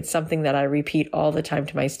January. It's something that I repeat all the time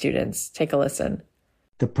to my students. Take a listen.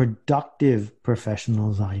 The productive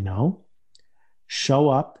professionals I know show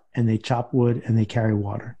up and they chop wood and they carry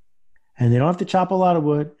water. And they don't have to chop a lot of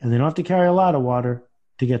wood and they don't have to carry a lot of water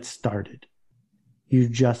to get started. You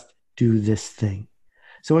just do this thing.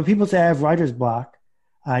 So when people say I have writer's block,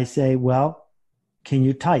 I say, well, can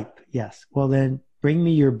you type? Yes. Well, then bring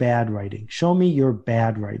me your bad writing. Show me your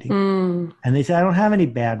bad writing. And they say, I don't have any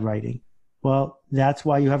bad writing. Well, that's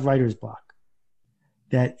why you have writer's block.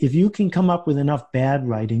 That if you can come up with enough bad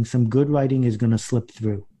writing, some good writing is going to slip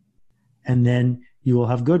through. And then you will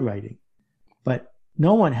have good writing. But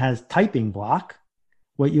no one has typing block.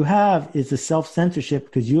 What you have is a self-censorship,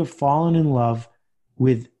 because you have fallen in love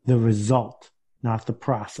with the result, not the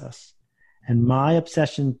process. And my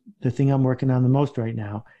obsession, the thing I'm working on the most right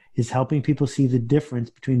now, is helping people see the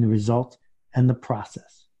difference between the result and the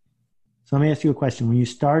process. So let me ask you a question. When you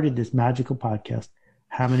started this magical podcast,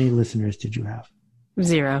 how many listeners did you have?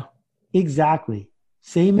 0. Exactly.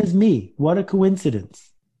 Same as me. What a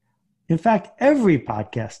coincidence. In fact, every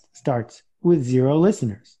podcast starts with 0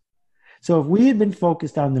 listeners. So if we had been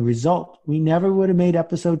focused on the result, we never would have made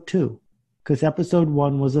episode 2, because episode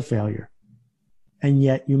 1 was a failure. And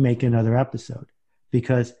yet you make another episode,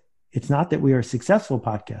 because it's not that we are successful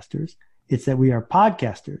podcasters. It's that we are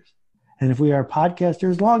podcasters. And if we are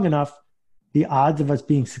podcasters long enough, the odds of us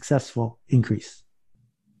being successful increase.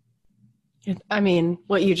 I mean,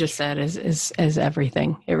 what you just said is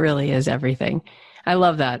everything. It really is everything. I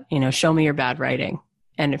love that. Show me your bad writing.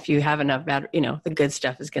 And if you have enough bad, the good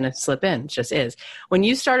stuff is going to slip in. It just is. When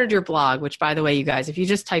you started your blog, which, by the way, you guys, if you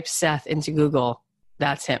just type Seth into Google,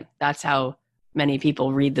 that's him. That's how many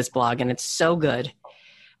people read this blog, and it's so good.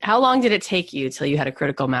 How long did it take you till you had a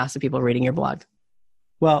critical mass of people reading your blog?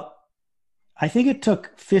 Well, I think it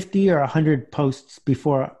took 50 or 100 posts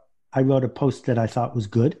before I wrote a post that I thought was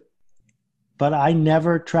good. But I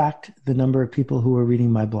never tracked the number of people who were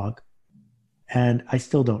reading my blog. And I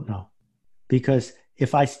still don't know. Because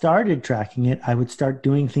if I started tracking it, I would start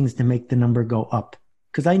doing things to make the number go up.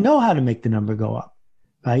 Because I know how to make the number go up,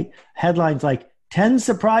 right? Headlines like 10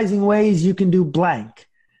 surprising ways you can do blank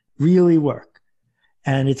really work.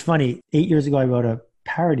 And it's funny, 8 years ago, I wrote a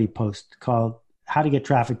parody post called How to Get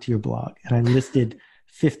Traffic to Your Blog. And I listed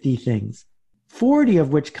 50 things, 40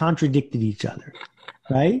 of which contradicted each other,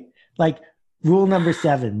 right? Like rule number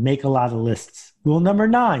 7, make a lot of lists. Rule number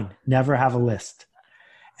 9, never have a list.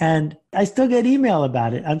 And I still get email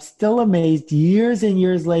about it. I'm still amazed years and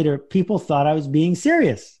years later, people thought I was being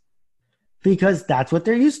serious, because that's what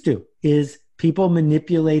they're used to, is people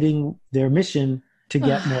manipulating their mission to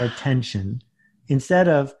get more attention instead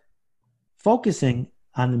of focusing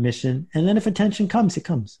on the mission. And then if attention comes, it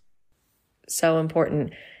comes. So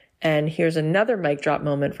important. And here's another mic drop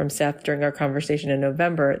moment from Seth during our conversation in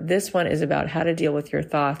November. This one is about how to deal with your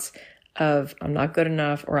thoughts of I'm not good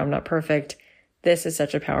enough or I'm not perfect. This is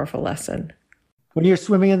such a powerful lesson. When you're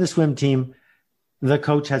swimming in the swim team, the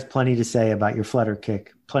coach has plenty to say about your flutter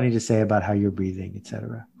kick, plenty to say about how you're breathing,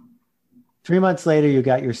 etc. 3 months later, you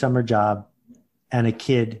got your summer job and a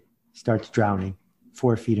kid starts drowning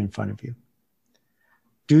 4 feet in front of you.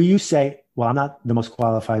 Do you say, well, I'm not the most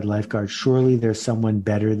qualified lifeguard. Surely there's someone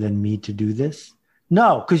better than me to do this?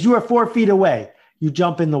 No, because you are 4 feet away. You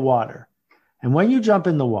jump in the water. And when you jump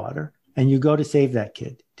in the water and you go to save that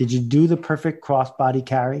kid, did you do the perfect cross-body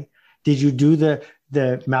carry? Did you do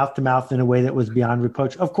the mouth-to-mouth in a way that was beyond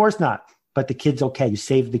reproach? Of course not. But the kid's okay. You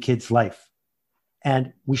saved the kid's life.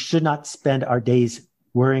 And we should not spend our days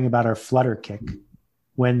worrying about our flutter kick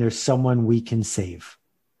when there's someone we can save.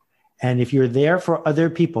 And if you're there for other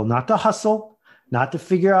people, not to hustle, not to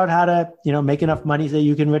figure out how to, make enough money so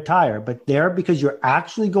you can retire, but there because you're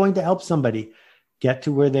actually going to help somebody get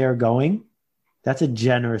to where they're going, that's a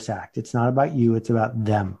generous act. It's not about you, it's about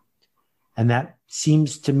them. And that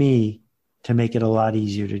seems to me to make it a lot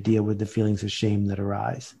easier to deal with the feelings of shame that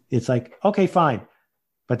arise. It's like, okay, fine,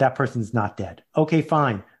 but that person's not dead. Okay,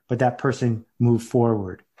 fine, but that person moved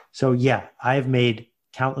forward. So yeah, I've made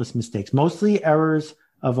countless mistakes, mostly errors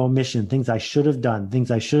of omission, things I should have done,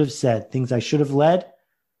 things I should have said, things I should have led.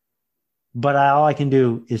 But all I can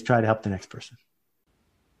do is try to help the next person.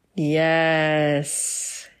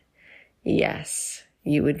 Yes. Yes.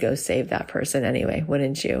 You would go save that person anyway,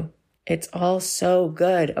 wouldn't you? It's all so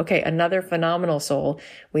good. Okay, another phenomenal soul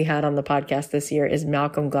we had on the podcast this year is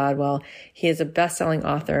Malcolm Gladwell. He is a best-selling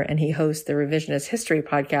author and he hosts the Revisionist History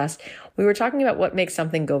podcast. We were talking about what makes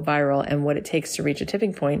something go viral and what it takes to reach a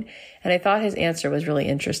tipping point, and I thought his answer was really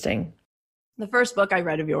interesting. The first book I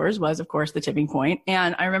read of yours was, of course, The Tipping Point,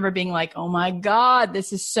 and I remember being like, oh my God,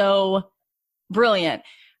 this is so brilliant.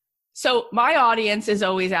 So my audience is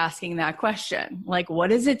always asking that question, like, what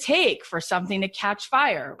does it take for something to catch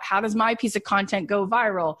fire? How does my piece of content go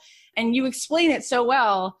viral? And you explain it so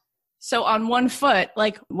well. So on one foot,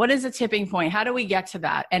 like, what is a tipping point? How do we get to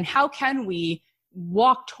that? And how can we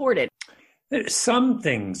walk toward it? There's some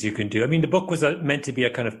things you can do. I mean, the book was meant to be a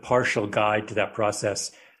kind of partial guide to that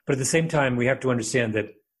process. But at the same time, we have to understand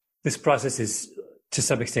that this process is to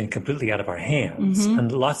some extent completely out of our hands,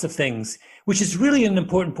 and lots of things, which is really an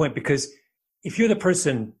important point, because if you're the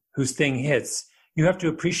person whose thing hits, you have to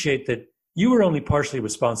appreciate that you were only partially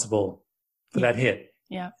responsible for that hit.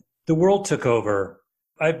 Yeah. The world took over.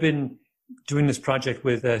 I've been doing this project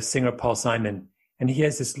with singer Paul Simon, and he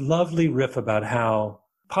has this lovely riff about how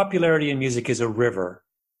popularity in music is a river,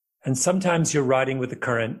 and sometimes you're riding with the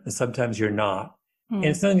current and sometimes you're not. And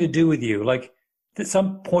it's nothing to do with you. Like, that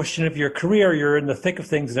some portion of your career, you're in the thick of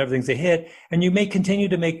things and everything's a hit, and you may continue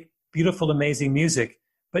to make beautiful, amazing music,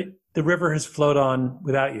 but the river has flowed on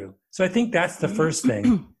without you. So I think that's the first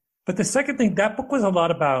thing. But the second thing, that book was a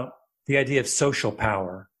lot about the idea of social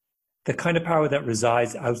power, the kind of power that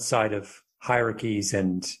resides outside of hierarchies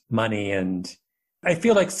and money. And I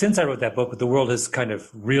feel like since I wrote that book, the world has kind of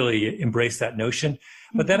really embraced that notion.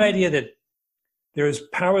 But that idea that there is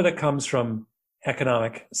power that comes from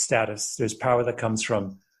economic status, there's power that comes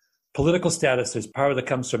from political status, there's power that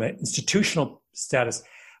comes from institutional status,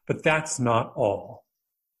 but that's not all.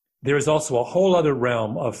 There is also a whole other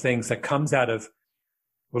realm of things that comes out of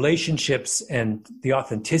relationships and the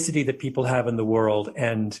authenticity that people have in the world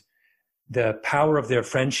and the power of their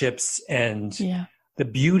friendships and the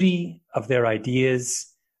beauty of their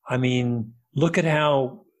ideas. I mean, look at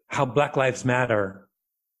how Black Lives Matter,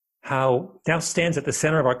 how now stands at the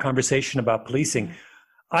center of our conversation about policing.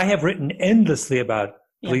 I have written endlessly about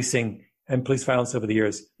policing and police violence over the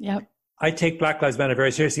years. I take Black Lives Matter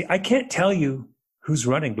very seriously. I can't tell you who's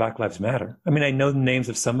running Black Lives Matter. I mean, I know the names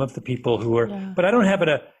of some of the people who are, but I don't have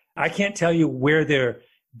I can't tell you where they're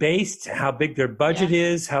based, how big their budget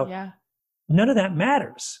is, none of that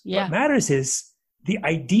matters. What matters is the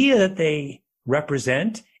idea that they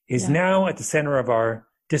represent is now at the center of our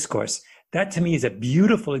discourse. That to me is a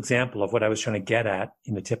beautiful example of what I was trying to get at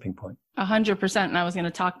in The Tipping Point. 100%. And I was going to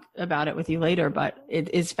talk about it with you later, but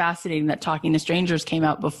it is fascinating that Talking to Strangers came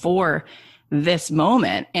out before this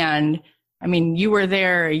moment. And I mean, you were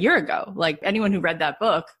there a year ago. Like, anyone who read that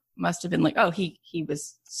book must have been like, oh, he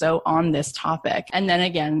was so on this topic. And then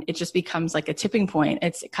again, it just becomes like a tipping point.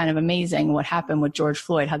 It's kind of amazing what happened with George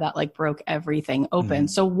Floyd, how that like broke everything open.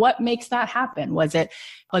 So what makes that happen? Was it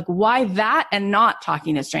like, why that and not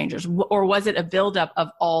Talking to Strangers? Or was it a buildup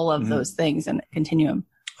of all of those things and continuum?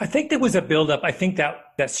 I think there was a buildup. I think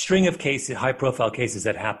that string of cases, high profile cases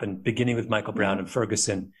that happened beginning with Michael Brown and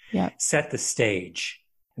Ferguson set the stage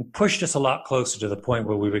and pushed us a lot closer to the point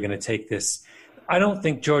where we were going to take this. I don't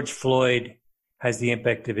think George Floyd has the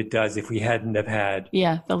impact that it does if we hadn't have had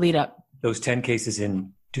the lead up, those 10 cases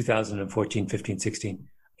in 2014, 15, 16.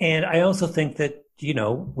 And I also think that,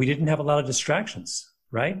 we didn't have a lot of distractions,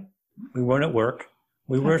 right? We weren't at work.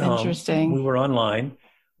 We were at home. We were online.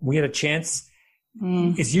 We had a chance.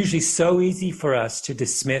 It's usually so easy for us to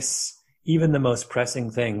dismiss even the most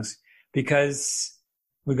pressing things because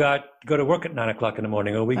we got to go to work at 9 o'clock in the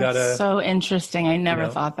morning, or That's so interesting. I never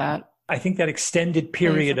thought that. I think that extended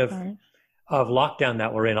period of lockdown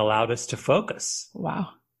that we're in allowed us to focus. Wow.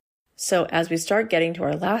 So as we start getting to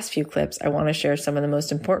our last few clips, I want to share some of the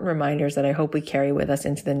most important reminders that I hope we carry with us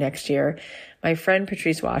into the next year. My friend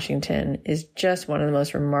Patrice Washington is just one of the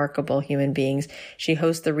most remarkable human beings. She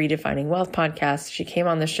hosts the Redefining Wealth podcast. She came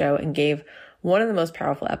on the show and gave one of the most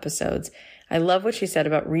powerful episodes. I love what she said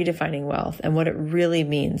about redefining wealth and what it really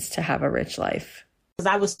means to have a rich life. As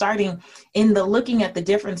I was starting in the looking at the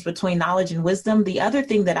difference between knowledge and wisdom, the other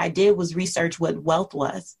thing that I did was research what wealth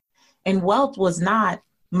was. And wealth was not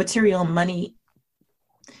material money,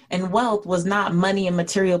 and wealth was not money and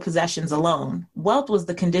material possessions alone. Wealth was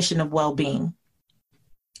the condition of well-being.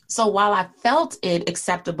 So while I felt it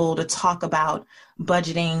acceptable to talk about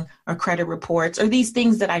budgeting or credit reports or these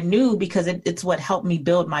things that I knew because it's what helped me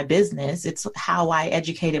build my business, it's how I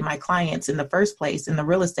educated my clients in the first place in the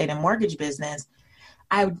real estate and mortgage business,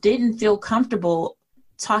 I didn't feel comfortable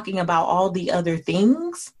talking about all the other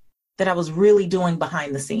things that I was really doing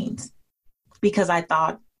behind the scenes. Because I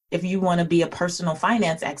thought if you want to be a personal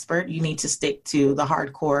finance expert, you need to stick to the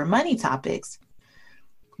hardcore money topics.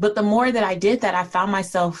 But the more that I did that, I found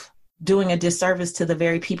myself doing a disservice to the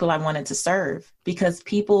very people I wanted to serve, because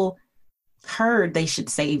people heard they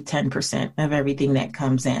should save 10% of everything that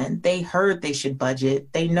comes in. They heard they should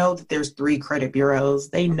budget. They know that there's 3 credit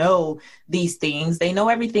bureaus. They know these things. They know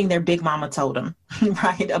everything their big mama told them,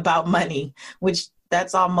 right, about money, which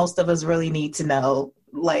that's all most of us really need to know,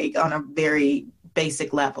 like on a very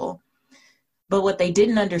basic level. But what they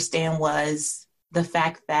didn't understand was the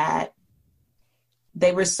fact that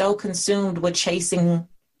they were so consumed with chasing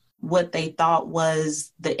what they thought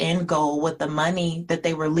was the end goal with the money that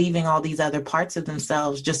they were leaving all these other parts of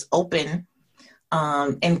themselves just open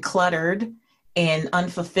and cluttered and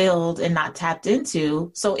unfulfilled and not tapped into.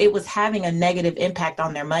 So it was having a negative impact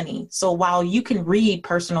on their money. So while you can read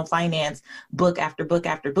personal finance book after book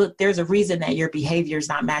after book, there's a reason that your behavior is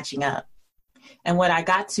not matching up. And what I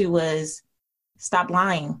got to was stop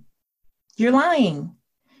lying. You're lying.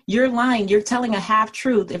 You're lying. You're telling a half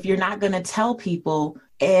truth if you're not going to tell people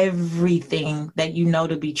everything that you know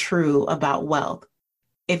to be true about wealth.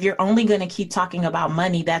 If you're only going to keep talking about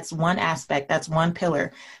money, that's one aspect, that's one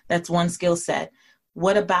pillar, that's one skill set.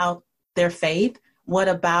 What about their faith? What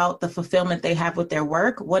about the fulfillment they have with their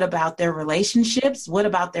work? What about their relationships? What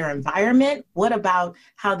about their environment? What about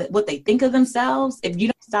what they think of themselves? If you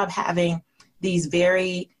don't stop having these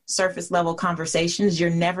very surface level conversations,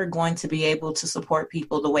 you're never going to be able to support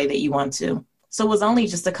people the way that you want to. So it was only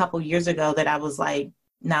just a couple years ago that I was like,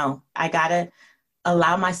 no, I got to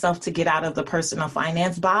allow myself to get out of the personal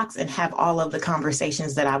finance box and have all of the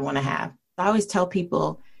conversations that I want to have. I always tell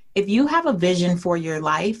people, if you have a vision for your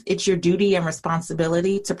life, it's your duty and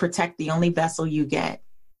responsibility to protect the only vessel you get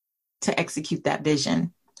to execute that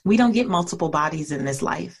vision. We don't get multiple bodies in this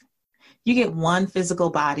life. You get one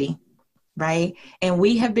physical body, right? And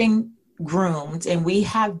we have been groomed and we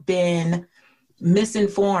have been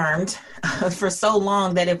misinformed for so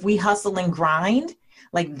long that if we hustle and grind,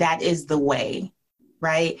 like that is the way,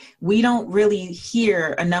 right? We don't really hear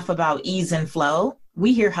enough about ease and flow.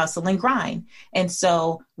 We hear hustle and grind. And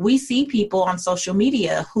so we see people on social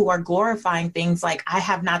media who are glorifying things like, I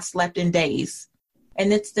have not slept in days.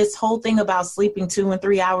 And it's this whole thing about sleeping 2 and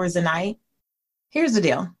 3 hours a night. Here's the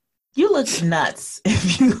deal. You look nuts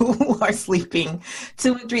if you are sleeping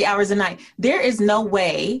 2 and 3 hours a night. There is no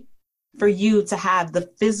way for you to have the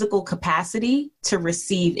physical capacity to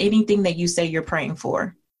receive anything that you say you're praying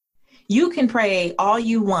for. You can pray all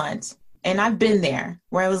you want. And I've been there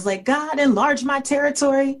where I was like, God, enlarge my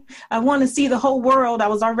territory. I want to see the whole world. I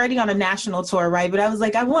was already on a national tour, right? But I was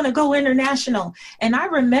like, I want to go international. And I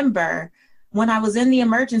remember when I was in the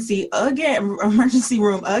emergency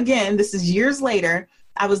room again, this is years later,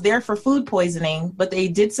 I was there for food poisoning, but they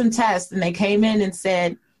did some tests and they came in and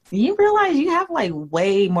said, you realize you have like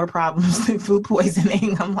way more problems than food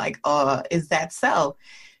poisoning. I'm like, is that so?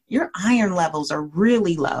 Your iron levels are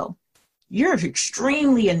really low. You're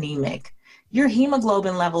extremely anemic. Your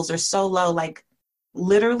hemoglobin levels are so low. Like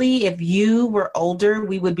literally, if you were older,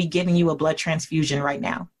 we would be giving you a blood transfusion right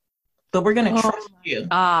now. But we're going to trust you.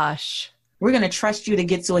 Gosh. We're going to trust you to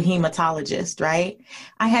get to a hematologist, right?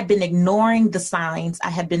 I had been ignoring the signs. I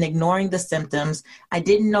had been ignoring the symptoms. I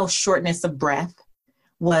didn't know shortness of breath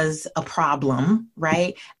was a problem,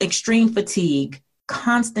 right? Extreme fatigue,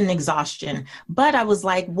 constant exhaustion. But I was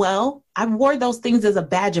like, well, I wore those things as a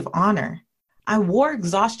badge of honor. I wore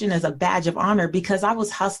exhaustion as a badge of honor because I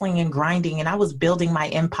was hustling and grinding and I was building my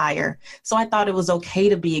empire. So I thought it was okay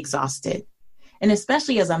to be exhausted. And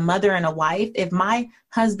especially as a mother and a wife, if my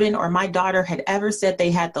husband or my daughter had ever said they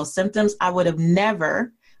had those symptoms, I would have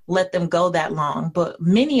never let them go that long. But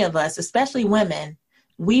many of us, especially women,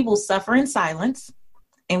 we will suffer in silence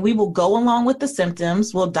and we will go along with the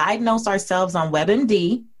symptoms. We'll diagnose ourselves on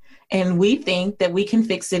WebMD and we think that we can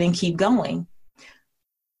fix it and keep going.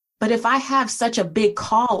 But if I have such a big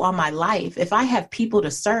call on my life, if I have people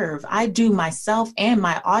to serve, I do myself and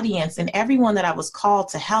my audience and everyone that I was called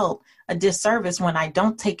to help a disservice when I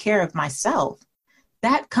don't take care of myself.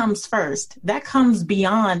 That comes first. That comes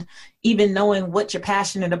beyond even knowing what you're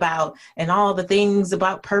passionate about and all the things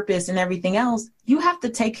about purpose and everything else. You have to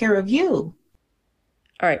take care of you.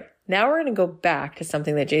 All right. Now we're going to go back to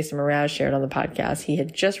something that Jason Mraz shared on the podcast. He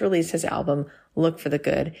had just released his album, Look for the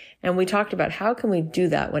Good. And we talked about how can we do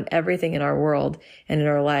that when everything in our world and in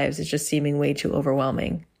our lives is just seeming way too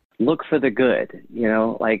overwhelming. Look for the good,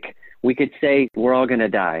 like we could say we're all going to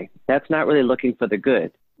die. That's not really looking for the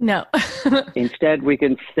good. No. Instead, we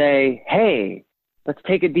can say, hey, let's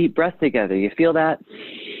take a deep breath together. You feel that?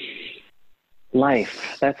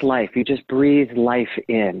 Life. That's life. You just breathe life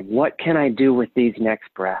in. What can I do with these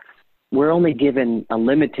next breaths? We're only given a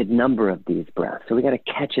limited number of these breaths, so we got to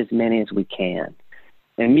catch as many as we can.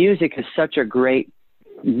 And music is such a great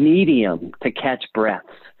medium to catch breaths,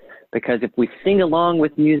 because if we sing along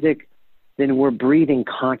with music, then we're breathing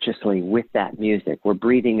consciously with that music. We're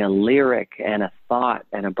breathing a lyric and a thought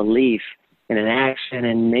and a belief and an action,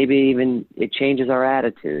 and maybe even it changes our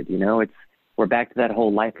attitude. We're back to that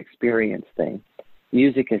whole life experience thing.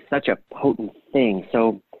 Music is such a potent thing.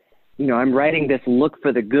 So, I'm writing this Look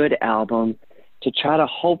for the Good album to try to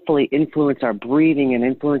hopefully influence our breathing and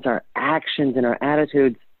influence our actions and our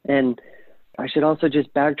attitudes. And I should also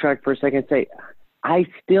just backtrack for a second and say, I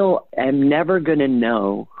still am never going to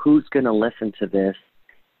know who's going to listen to this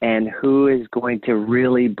and who is going to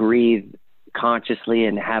really breathe consciously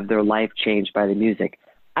and have their life changed by the music.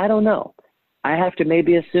 I don't know. I have to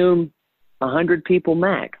maybe assume 100 people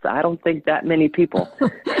max. I don't think that many people.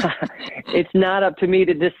 It's not up to me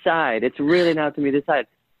to decide. It's really not up to me to decide.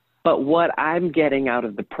 But what I'm getting out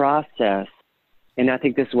of the process, and I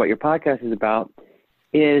think this is what your podcast is about,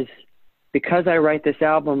 is because I write this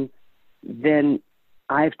album, then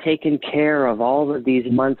I've taken care of all of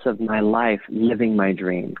these months of my life living my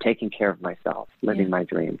dream, taking care of myself, living my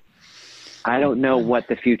dream. I don't know what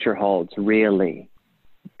the future holds, really.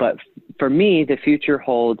 But for me, the future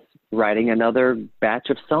holds writing another batch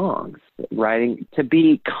of songs, writing to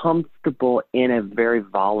be comfortable in a very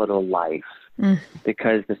volatile life,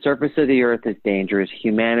 because the surface of the earth is dangerous.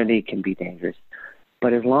 Humanity can be dangerous.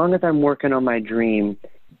 But as long as I'm working on my dream,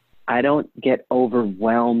 I don't get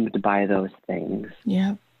overwhelmed by those things.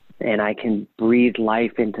 Yeah. And I can breathe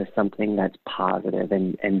life into something that's positive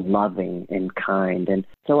and loving and kind. And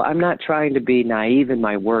so I'm not trying to be naive in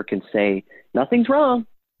my work and say, nothing's wrong.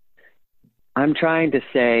 I'm trying to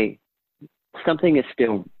say something is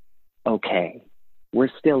still okay. We're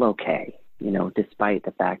still okay, despite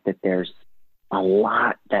the fact that there's a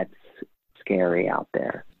lot that's scary out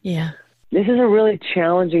there. Yeah. This is a really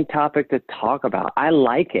challenging topic to talk about. I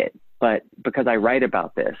like it, but because I write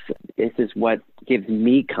about this is what gives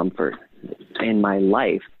me comfort in my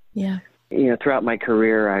life. Yeah. Throughout my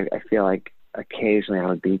career, I feel like occasionally I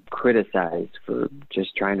would be criticized for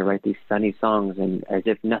just trying to write these sunny songs and as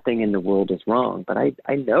if nothing in the world is wrong. But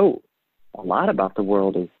I know a lot about the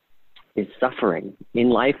world is suffering. In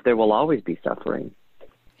life, there will always be suffering.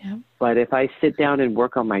 Yeah. But if I sit down and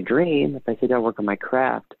work on my dream, if I sit down and work on my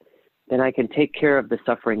craft, then I can take care of the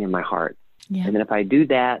suffering in my heart. Yeah. And then if I do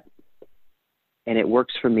that and it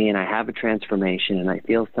works for me and I have a transformation and I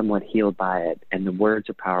feel somewhat healed by it and the words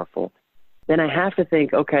are powerful, then I have to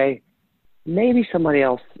think, okay, maybe somebody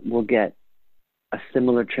else will get a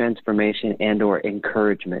similar transformation and or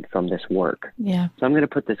encouragement from this work. Yeah. So I'm going to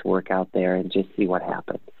put this work out there and just see what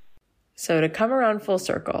happens. So to come around full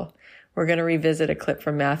circle, we're going to revisit a clip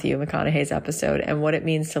from Matthew McConaughey's episode and what it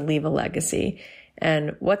means to leave a legacy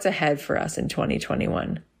and what's ahead for us in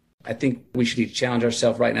 2021. I think we should challenge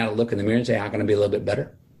ourselves right now to look in the mirror and say, how can I be a little bit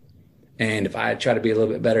better? And if I try to be a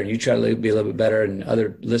little bit better and you try to be a little bit better and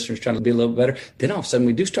other listeners try to be a little bit better, then all of a sudden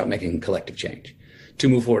we do start making collective change to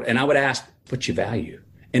move forward. And I would ask what you value.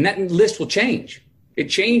 And that list will change. It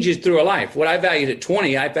changes through a life. What I valued at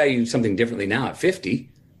 20, I value something differently now at 50.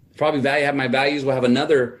 Probably have my values will have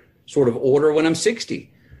another sort of order when I'm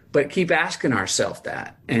 60. But keep asking ourselves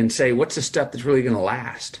that and say, what's the stuff that's really going to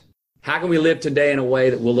last? How can we live today in a way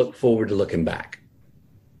that we'll look forward to looking back?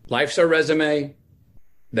 Life's our resume.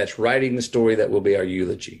 That's writing the story that will be our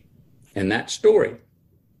eulogy. And that story,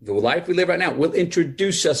 the life we live right now, will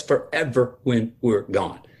introduce us forever when we're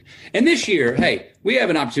gone. And this year, hey, we have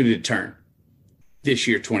an opportunity to turn this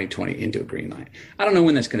year, 2020, into a green light. I don't know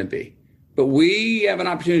when that's going to be, but we have an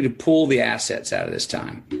opportunity to pull the assets out of this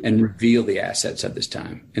time and reveal the assets of this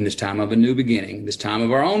time, in this time of a new beginning, this time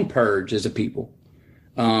of our own purge as a people.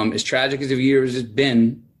 As tragic as a year as it's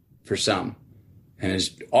been for some, and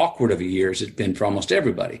as awkward of a year as it's been for almost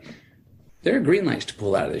everybody, there are green lights to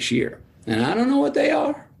pull out of this year. And I don't know what they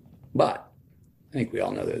are, but I think we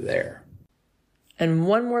all know they're there. And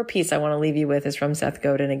one more piece I want to leave you with is from Seth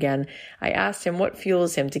Godin again. I asked him what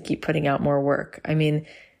fuels him to keep putting out more work. I mean,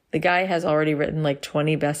 the guy has already written like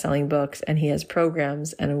 20 best-selling books, and he has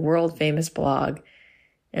programs and a world-famous blog.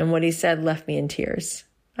 And what he said left me in tears.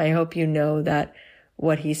 I hope you know that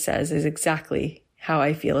what he says is exactly how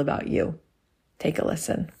I feel about you. Take a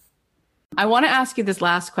listen. I want to ask you this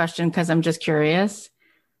last question because I'm just curious.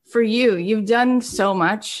 For you, you've done so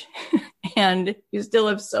much and you still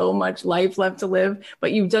have so much life left to live,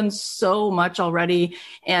 but you've done so much already.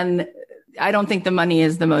 And I don't think the money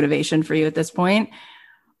is the motivation for you at this point.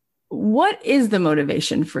 What is the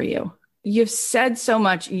motivation for you? You've said so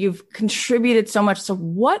much, you've contributed so much. So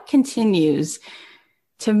what continues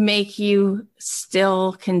to make you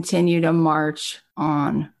still continue to march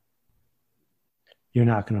on? You're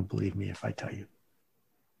not going to believe me if I tell you.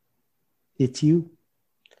 It's you.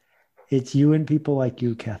 It's you and people like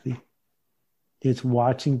you, Kathy. It's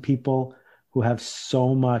watching people who have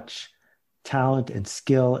so much talent and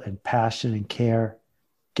skill and passion and care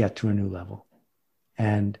get to a new level.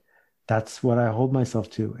 And that's what I hold myself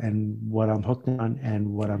to and what I'm hooked on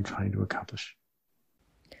and what I'm trying to accomplish.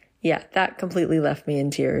 Yeah, that completely left me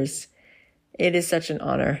in tears. It is such an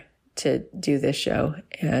honor to do this show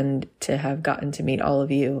and to have gotten to meet all of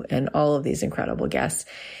you and all of these incredible guests.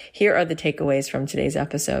 Here are the takeaways from today's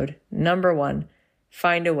episode. Number 1,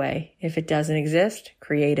 find a way. If it doesn't exist,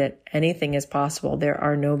 create it. Anything is possible. There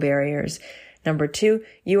are no barriers. Number 2,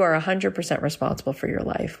 you are 100% responsible for your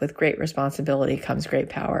life. With great responsibility comes great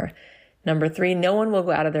power. Number 3, no one will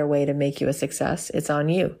go out of their way to make you a success. It's on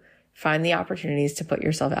you. Find the opportunities to put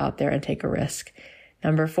yourself out there and take a risk.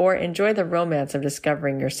 Number 4, enjoy the romance of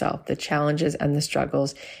discovering yourself, the challenges and the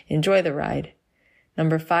struggles. Enjoy the ride.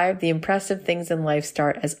 Number 5, the impressive things in life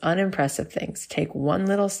start as unimpressive things. Take one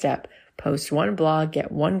little step, post one blog,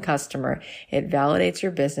 get one customer. It validates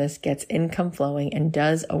your business, gets income flowing, and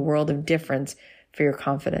does a world of difference for your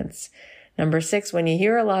confidence. Number 6, when you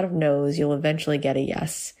hear a lot of no's, you'll eventually get a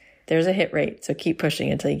yes. There's a hit rate, so keep pushing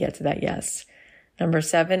until you get to that yes. Number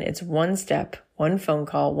 7, it's one step, one phone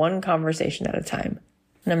call, one conversation at a time.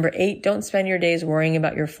 Number 8, don't spend your days worrying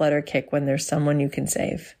about your flutter kick when there's someone you can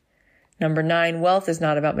save. Number 9, wealth is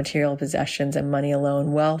not about material possessions and money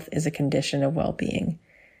alone. Wealth is a condition of well-being.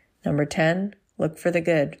 Number 10, look for the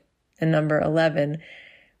good. And number 11,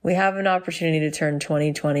 we have an opportunity to turn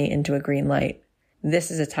 2020 into a green light.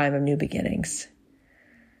 This is a time of new beginnings.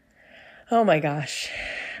 Oh my gosh.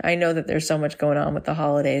 I know that there's so much going on with the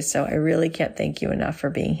holidays, so I really can't thank you enough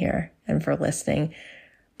for being here and for listening.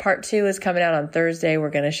 Part 2 is coming out on Thursday. We're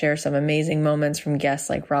going to share some amazing moments from guests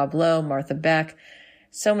like Rob Lowe, Martha Beck,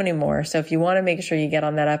 so many more. So if you want to make sure you get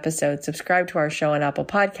on that episode, subscribe to our show on Apple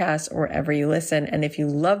Podcasts or wherever you listen. And if you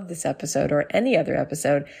love this episode or any other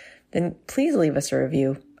episode, then please leave us a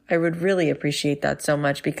review. I would really appreciate that so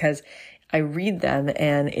much because I read them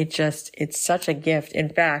and it's such a gift. In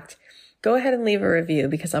fact, go ahead and leave a review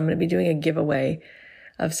because I'm going to be doing a giveaway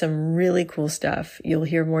of some really cool stuff. You'll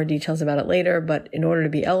hear more details about it later, but in order to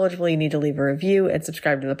be eligible, you need to leave a review and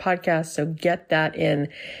subscribe to the podcast. So get that in.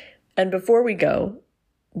 And before we go,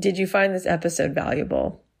 did you find this episode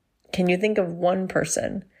valuable? Can you think of one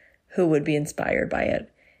person who would be inspired by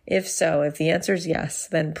it? If so, if the answer is yes,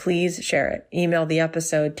 then please share it. Email the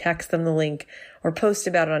episode, text them the link, or post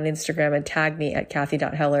about it on Instagram and tag me at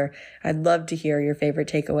Kathy.Heller. I'd love to hear your favorite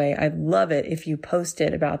takeaway. I'd love it if you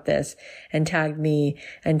posted about this and tagged me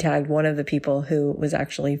and tagged one of the people who was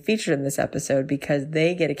actually featured in this episode because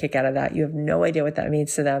they get a kick out of that. You have no idea what that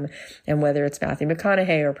means to them. And whether it's Matthew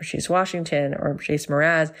McConaughey or Patrice Washington or Jason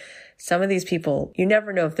Mraz, some of these people, you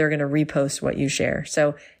never know if they're going to repost what you share.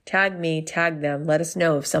 So tag me, tag them. Let us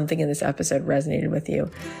know if something in this episode resonated with you.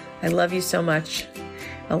 I love you so much.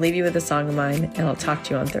 I'll leave you with a song of mine, and I'll talk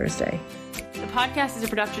to you on Thursday. The podcast is a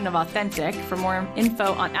production of Authentic. For more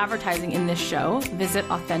info on advertising in this show, visit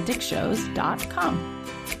AuthenticShows.com.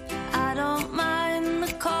 I don't mind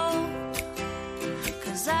the cold,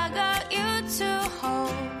 'cause I got you to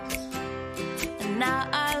hold. And now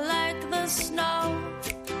I like the snow,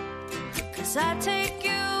 'cause I take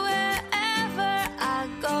you wherever I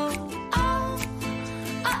go. Oh,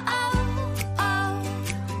 oh, oh, oh,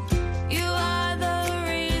 you are the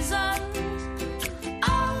reason.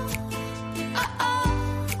 Oh, oh, oh,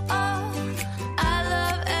 oh, I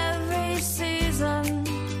love every season.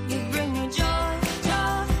 You bring me joy,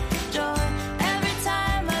 joy, joy. Every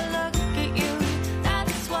time I look at you,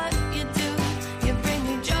 that's what you do. You bring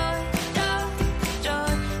me joy, joy,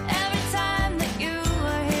 joy. Every time that you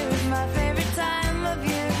are here is my favorite time of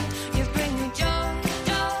year. You bring me joy,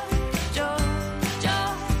 joy, joy,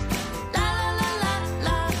 joy. La la la la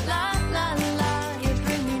la la la la. You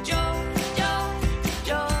bring me joy, joy,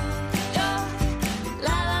 joy, joy.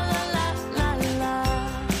 La la la la la la.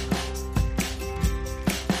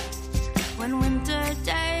 When winter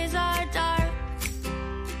days are dark,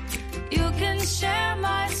 you can share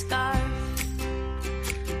my scarf.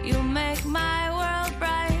 You make my world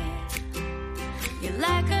bright. You're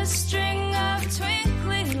like a stream